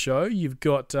of the show. You've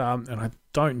got, and I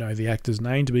don't know the actor's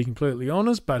name, to be completely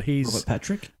honest, but he's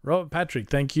Robert Patrick.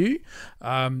 Thank you.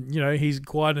 You know, he's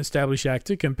quite an established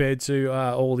actor compared to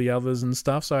all the others and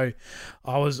stuff. So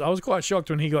I was quite shocked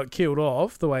when he got killed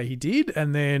off the way he did,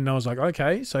 and then I was like,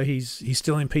 okay, so he's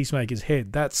still in Peacemaker's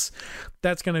head. That's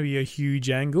going to be a huge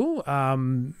angle.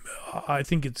 I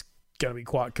think it's going to be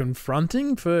quite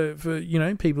confronting for you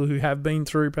know, people who have been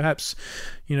through perhaps,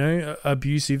 you know,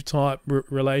 abusive type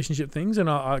relationship things, and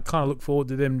I kind of look forward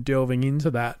to them delving into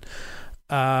that.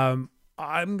 I'm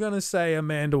going to say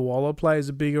Amanda Waller plays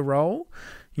a bigger role.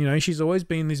 You know, she's always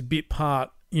been this bit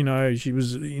part. You know, she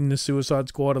was in the Suicide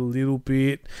Squad a little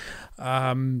bit,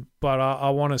 but I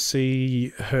want to see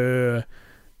her.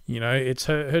 You know, it's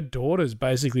her daughter's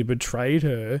basically betrayed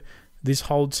her. This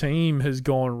whole team has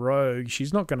gone rogue.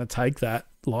 She's not going to take that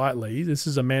lightly. This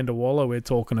is Amanda Waller we're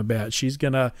talking about. She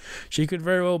could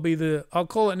very well be I'll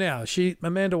call it now.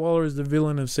 Amanda Waller is the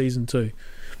villain of season 2.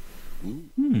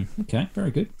 Okay, very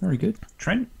good.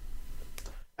 Trent?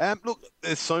 Look,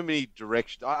 there's so many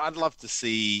directions. I'd love to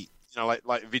see, you know,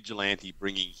 like Vigilante,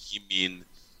 bringing him in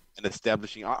and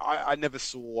establishing. I never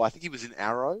saw, I think he was in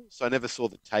Arrow, so I never saw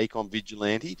the take on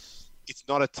Vigilante. It's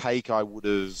not a take I would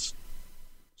have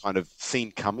kind of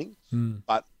seen coming,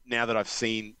 but now that I've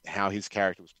seen how his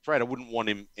character was portrayed, I wouldn't want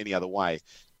him any other way.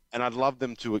 And I'd love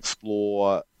them to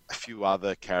explore a few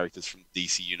other characters from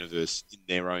DC Universe in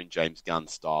their own James Gunn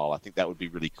style. I think that would be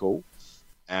really cool.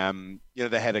 You know,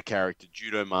 they had a character,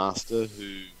 Judo Master, who,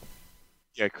 you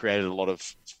know, created a lot of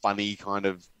funny kind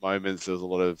of moments. There was a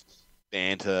lot of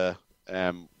banter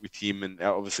with him, and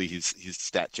obviously his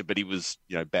stature, but he was,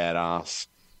 you know, badass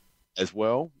as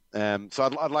well. So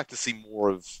I'd like to see more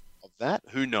of that.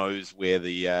 Who knows where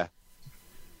the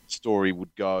story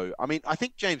would go? I mean, I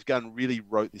think James Gunn really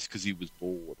wrote this because he was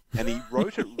bored, and he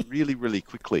wrote it really, really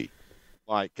quickly,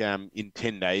 like in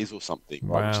 10 days or something,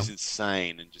 right? Wow. Which is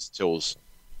insane, and just tells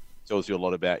you a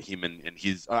lot about him and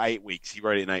his 8 weeks. He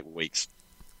wrote it in 8 weeks.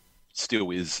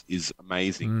 Still is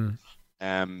amazing.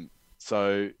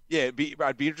 So yeah,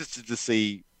 I'd be interested to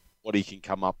see what he can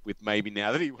come up with, maybe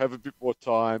now that he'll have a bit more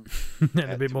time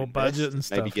and a bit more budget and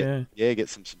stuff. Maybe get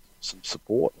some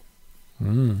support.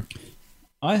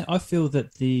 I feel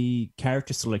that the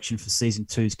character selection for season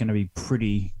 2 is going to be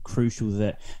pretty crucial.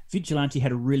 That Vigilante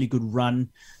had a really good run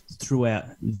throughout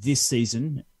this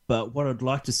season, but what I'd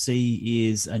like to see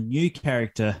is a new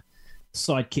character,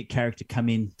 sidekick character, come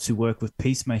in to work with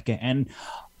Peacemaker. And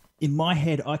in my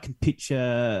head, I can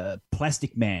picture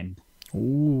Plastic Man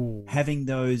having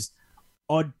those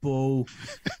oddball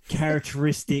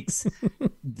characteristics,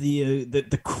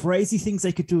 the crazy things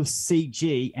they could do with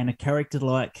CG, and a character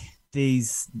like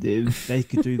these they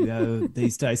could do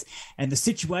these days, and the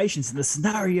situations and the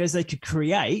scenarios they could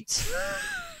create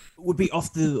would be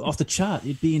off the chart.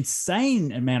 It'd be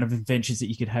insane amount of inventions that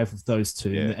you could have with those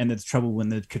two, and the trouble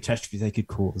and the catastrophe they could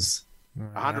cause.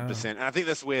 100%. And I think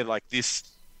that's where, like, this,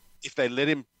 if they let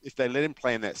him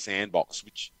play in that sandbox,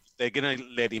 which they're going to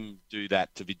let him do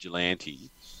that to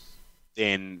Vigilante,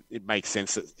 then it makes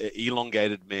sense that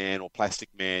Elongated Man or Plastic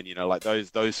Man, you know, like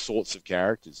those sorts of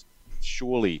characters,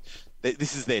 surely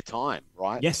this is their time,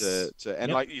 right? Yes.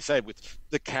 Like you say, with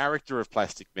the character of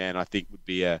Plastic Man, I think would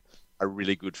be a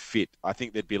really good fit. I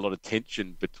think there'd be a lot of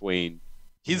tension between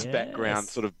his background,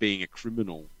 sort of being a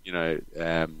criminal, you know,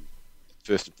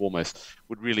 first and foremost,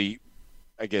 would really,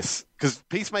 I guess, because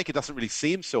Peacemaker doesn't really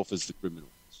see himself as the criminal.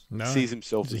 No, he sees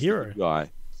himself as a hero. the good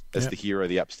guy, as the hero,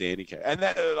 the upstanding character. And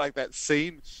that, like that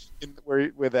scene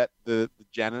where the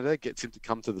janitor gets him to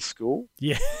come to the school.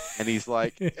 Yeah. And he's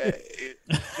like,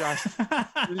 just,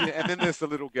 and then there's the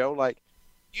little girl like,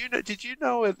 did you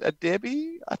know a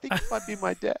Debbie? I think it might be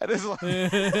my dad. It's like,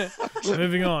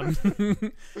 moving on.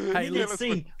 Hey, let's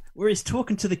see where he's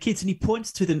talking to the kids and he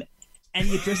points to them and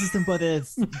he addresses them by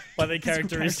their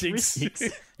characteristics.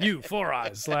 You, Four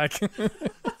Eyes, like.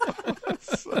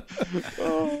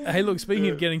 Hey, look, speaking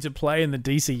of getting to play in the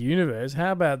DC universe,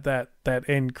 how about that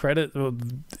end credit or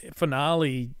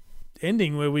finale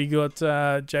ending where we got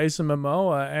Jason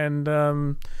Momoa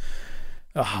and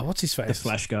what's his face? The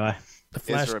Flash guy. The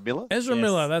Flash. Ezra Miller? Ezra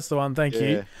Miller, that's the one, thank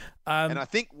you. And I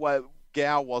think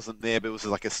Gal wasn't there, but it was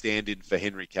like a stand-in for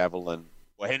Henry Cavill. And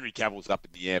Henry Cavill's up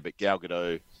in the air, but Gal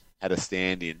Gadot had a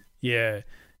stand-in. Yeah.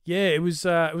 Yeah, it was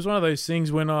one of those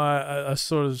things when I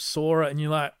sort of saw it and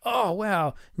you're like, oh,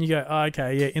 wow. And you go, oh,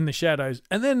 okay, yeah, in the shadows.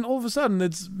 And then all of a sudden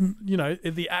it's, you know,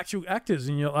 the actual actors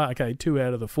and you're like, okay, 2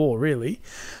 out of the 4, really.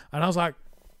 And I was like,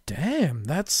 damn,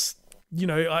 that's, you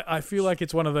know, I feel like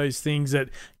it's one of those things that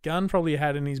Gunn probably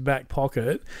had in his back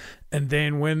pocket. And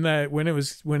then when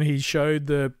he showed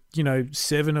the, you know,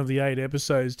 7 of the 8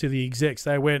 episodes to the execs,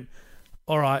 they went,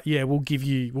 all right, yeah, we'll give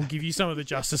you some of the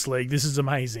Justice League. This is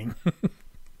amazing.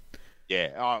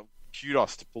 Yeah,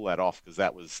 kudos to pull that off, because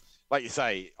that was, like you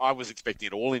say, I was expecting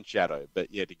it all in shadow,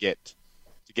 but yeah, to get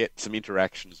some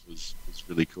interactions was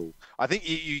really cool. I think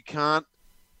you can't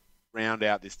round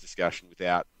out this discussion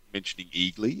without mentioning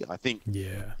Eagly. I think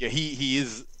he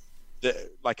is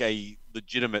like a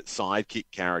legitimate sidekick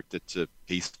character to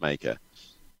Peacemaker,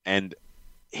 and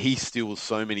he steals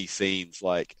so many scenes.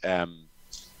 Like, and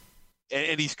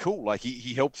he's cool. Like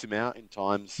he helps him out in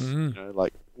times. You know,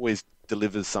 like always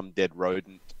delivers some dead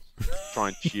rodent, try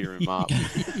and cheer him up.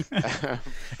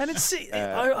 And it's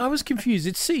I was confused.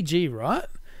 It's CG, right?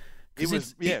 It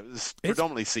was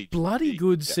predominantly CG. Bloody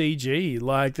good CG.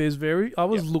 Like I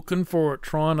was looking for it,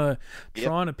 trying to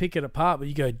pick it apart, but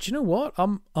you go, do you know what?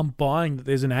 I'm buying that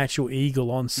there's an actual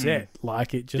eagle on set.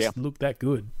 Like it just looked that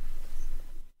good.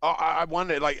 I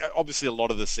wonder, like, obviously a lot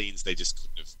of the scenes they just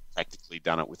couldn't have practically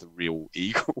done it with a real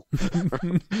eagle.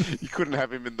 You couldn't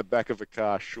have him in the back of a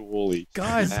car, surely.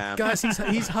 Guys,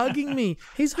 he's hugging me.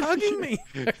 He's hugging me.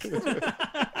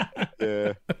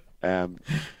 Yeah.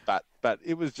 But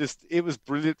it was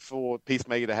brilliant for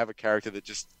Peacemaker to have a character that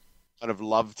just kind of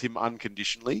loved him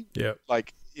unconditionally. Yeah.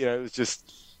 Like, you know, it was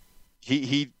just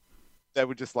they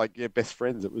were just like best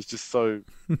friends. It was just so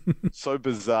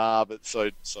bizarre, but so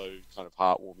kind of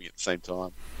heartwarming at the same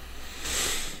time.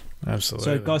 Absolutely.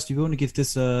 So, guys, do you want to give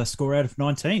this a score out of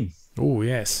 19? Oh,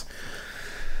 yes.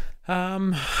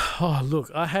 Look,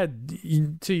 I had,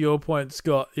 to your point,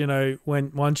 Scott, you know,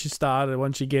 once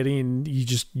you get in,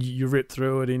 you rip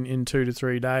through it in 2 to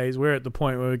 3 days. We're at the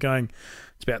point where we're going,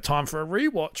 it's about time for a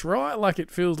rewatch, right? Like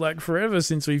it feels like forever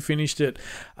since we finished it.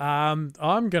 I'm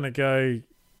going to go,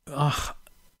 well,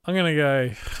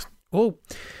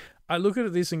 I look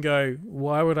at this and go,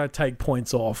 why would I take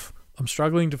points off? I'm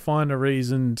struggling to find a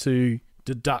reason to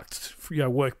deduct,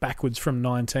 work backwards from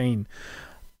 19.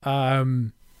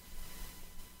 No,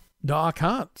 I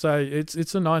can't. So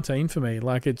it's a 19 for me.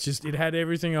 Like it had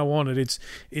everything I wanted. It's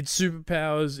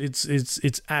superpowers.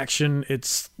 It's action.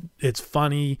 It's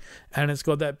funny, and it's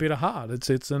got that bit of heart.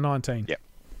 It's a 19.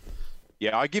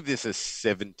 Yeah. I give this a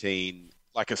 17.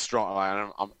 Like a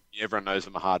strong. Everyone knows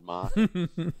I'm a hard mark.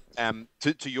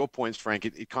 To your points, Frank,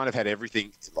 it kind of had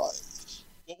everything.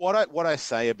 What I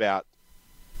say about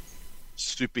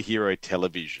superhero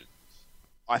television,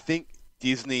 I think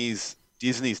Disney's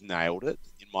nailed it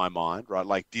in my mind, right?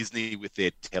 Like Disney with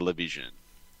their television.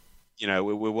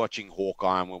 We're watching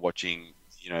Hawkeye and we're watching,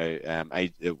 not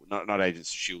Agents of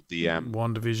S.H.I.E.L.D., the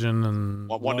WandaVision and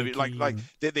WandaVision, like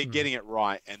they're getting it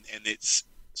right, and it's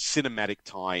cinematic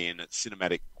tie-in, it's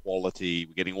cinematic quality.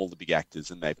 We're getting all the big actors,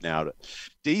 and they've nailed it.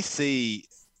 DC,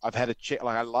 I've had a check.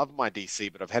 Like I love my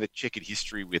DC, but I've had a checkered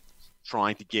history with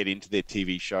trying to get into their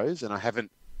TV shows, and I haven't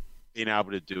been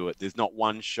able to do it. There's not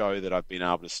one show that I've been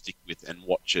able to stick with and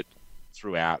watch it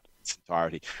throughout its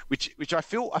entirety, which I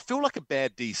feel like a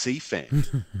bad DC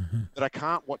fan that I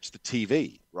can't watch the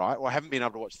TV, right? Or I haven't been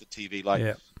able to watch the TV.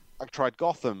 I tried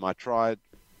Gotham, I tried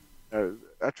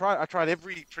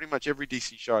pretty much every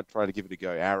DC show. I tried to give it a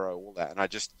go, Arrow, all that, and I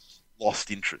just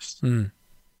lost interest.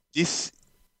 This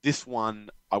one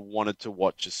I wanted to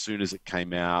watch as soon as it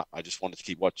came out. I just wanted to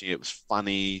keep watching it. It was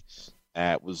funny.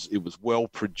 It was well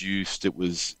produced. It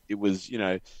was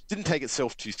didn't take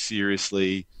itself too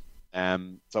seriously.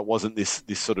 So it wasn't this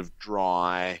sort of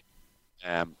dry,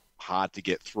 hard to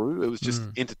get through. It was just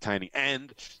entertaining,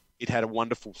 and it had a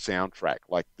wonderful soundtrack.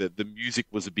 Like the music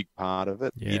was a big part of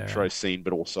it, the intro scene,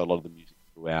 but also a lot of the music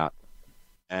throughout.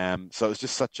 So it was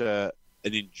just such an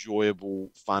enjoyable,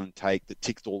 fun take that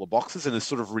ticked all the boxes, and has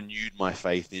sort of renewed my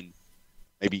faith in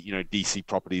maybe DC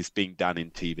properties being done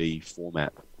in TV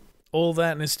format. All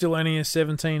that, and it's still only a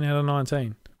 17 out of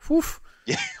 19. Woof.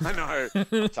 Yeah, I know.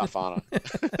 Tough, aren't I?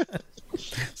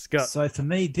 Scott. So for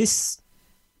me, this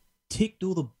ticked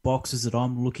all the boxes that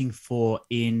I'm looking for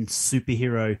in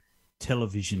superhero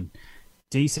television.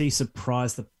 DC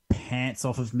surprised the pants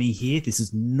off of me here. This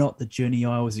is not the journey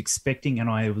I was expecting, and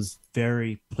I was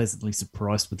very pleasantly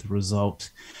surprised with the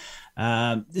result.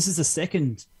 This is the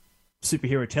second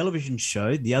superhero television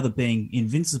show, the other being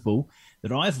Invincible,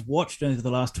 that I've watched over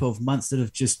the last 12 months that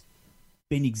have just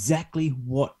been exactly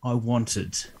what I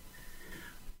wanted.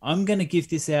 I'm going to give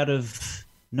this out of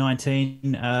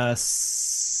 19,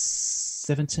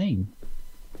 17.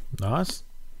 Nice.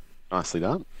 Nicely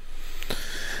done.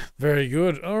 Very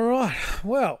good. All right.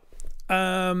 Well,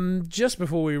 just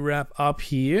before we wrap up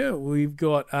here, we've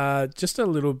got just a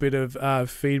little bit of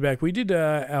feedback. We did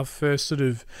our first sort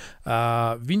of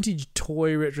vintage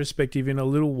toy retrospective in a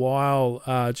little while,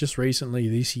 just recently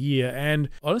this year, and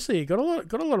honestly, it got a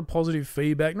lot of positive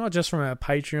feedback, not just from our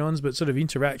Patreons, but sort of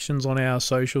interactions on our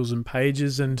socials and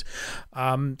pages. And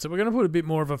so we're going to put a bit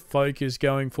more of a focus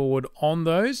going forward on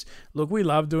those. Look, we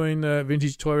love doing the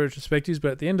vintage toy retrospectives,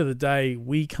 but at the end of the day,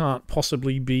 we can't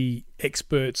possibly be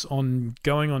experts on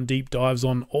going on deep dives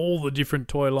on all the different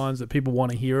toy lines that people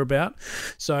want to hear about.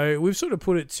 So we've sort of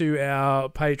put it to our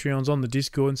Patreons on the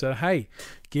Discord and said, hey,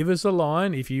 give us a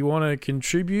line if you want to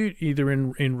contribute, either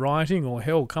in writing or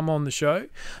hell, come on the show.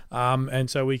 And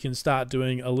so we can start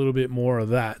doing a little bit more of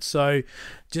that. So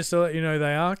just to let you know,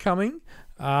 they are coming.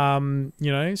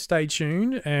 Stay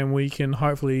tuned, and we can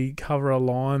hopefully cover a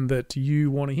line that you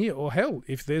want to hear. Or hell,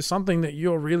 if there's something that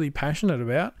you're really passionate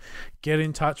about, get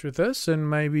in touch with us, and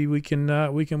maybe we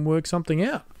can work something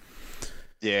out.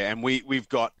 Yeah, and we've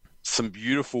got some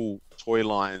beautiful toy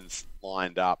lines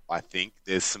lined up. I think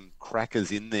there's some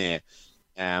crackers in there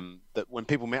that when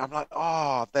people meet, I'm like,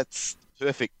 oh, that's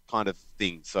perfect kind of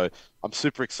thing. So I'm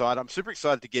super excited. I'm super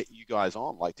excited to get you guys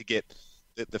on, like to get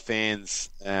the fans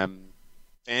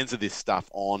of this stuff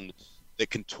on that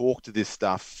can talk to this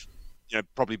stuff,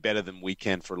 probably better than we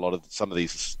can for some of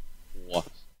these more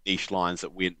niche lines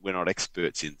that we're not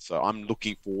experts in. So I'm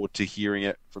looking forward to hearing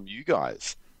it from you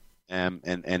guys and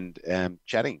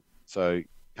chatting. So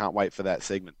can't wait for that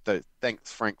segment. So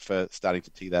thanks, Frank, for starting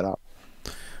to tee that up.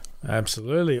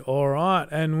 Absolutely. All right.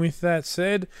 And with that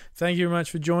said, thank you very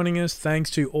much for joining us. Thanks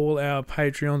to all our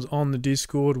Patreons on the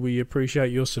Discord. We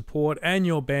appreciate your support and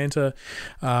your banter.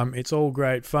 It's all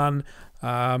great fun.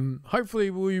 Hopefully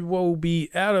we will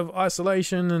be out of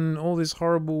isolation and all this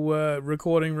horrible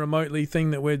recording remotely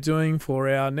thing that we're doing for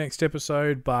our next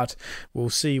episode, but we'll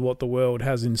see what the world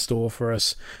has in store for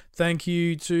us. Thank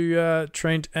you to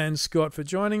Trent and Scott for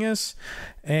joining us,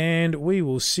 and we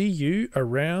will see you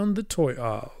around the toy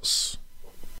aisles.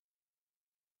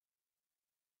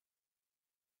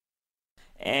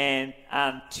 And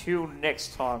until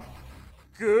next time,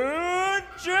 good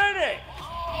journey!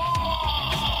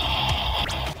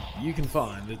 You can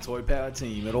find the Toy Power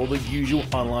team at all the usual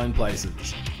online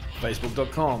places.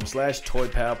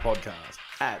 Facebook.com/ToyPowerPodcast,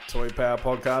 at Toy Power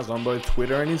Podcast on both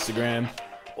Twitter and Instagram,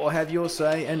 or have your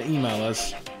say and email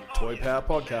us,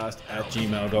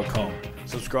 toypowerpodcast@gmail.com.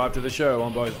 Subscribe to the show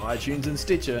on both iTunes and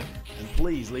Stitcher, and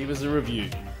please leave us a review.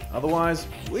 Otherwise,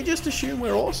 we just assume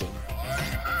we're awesome.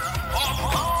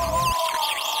 Oh, oh.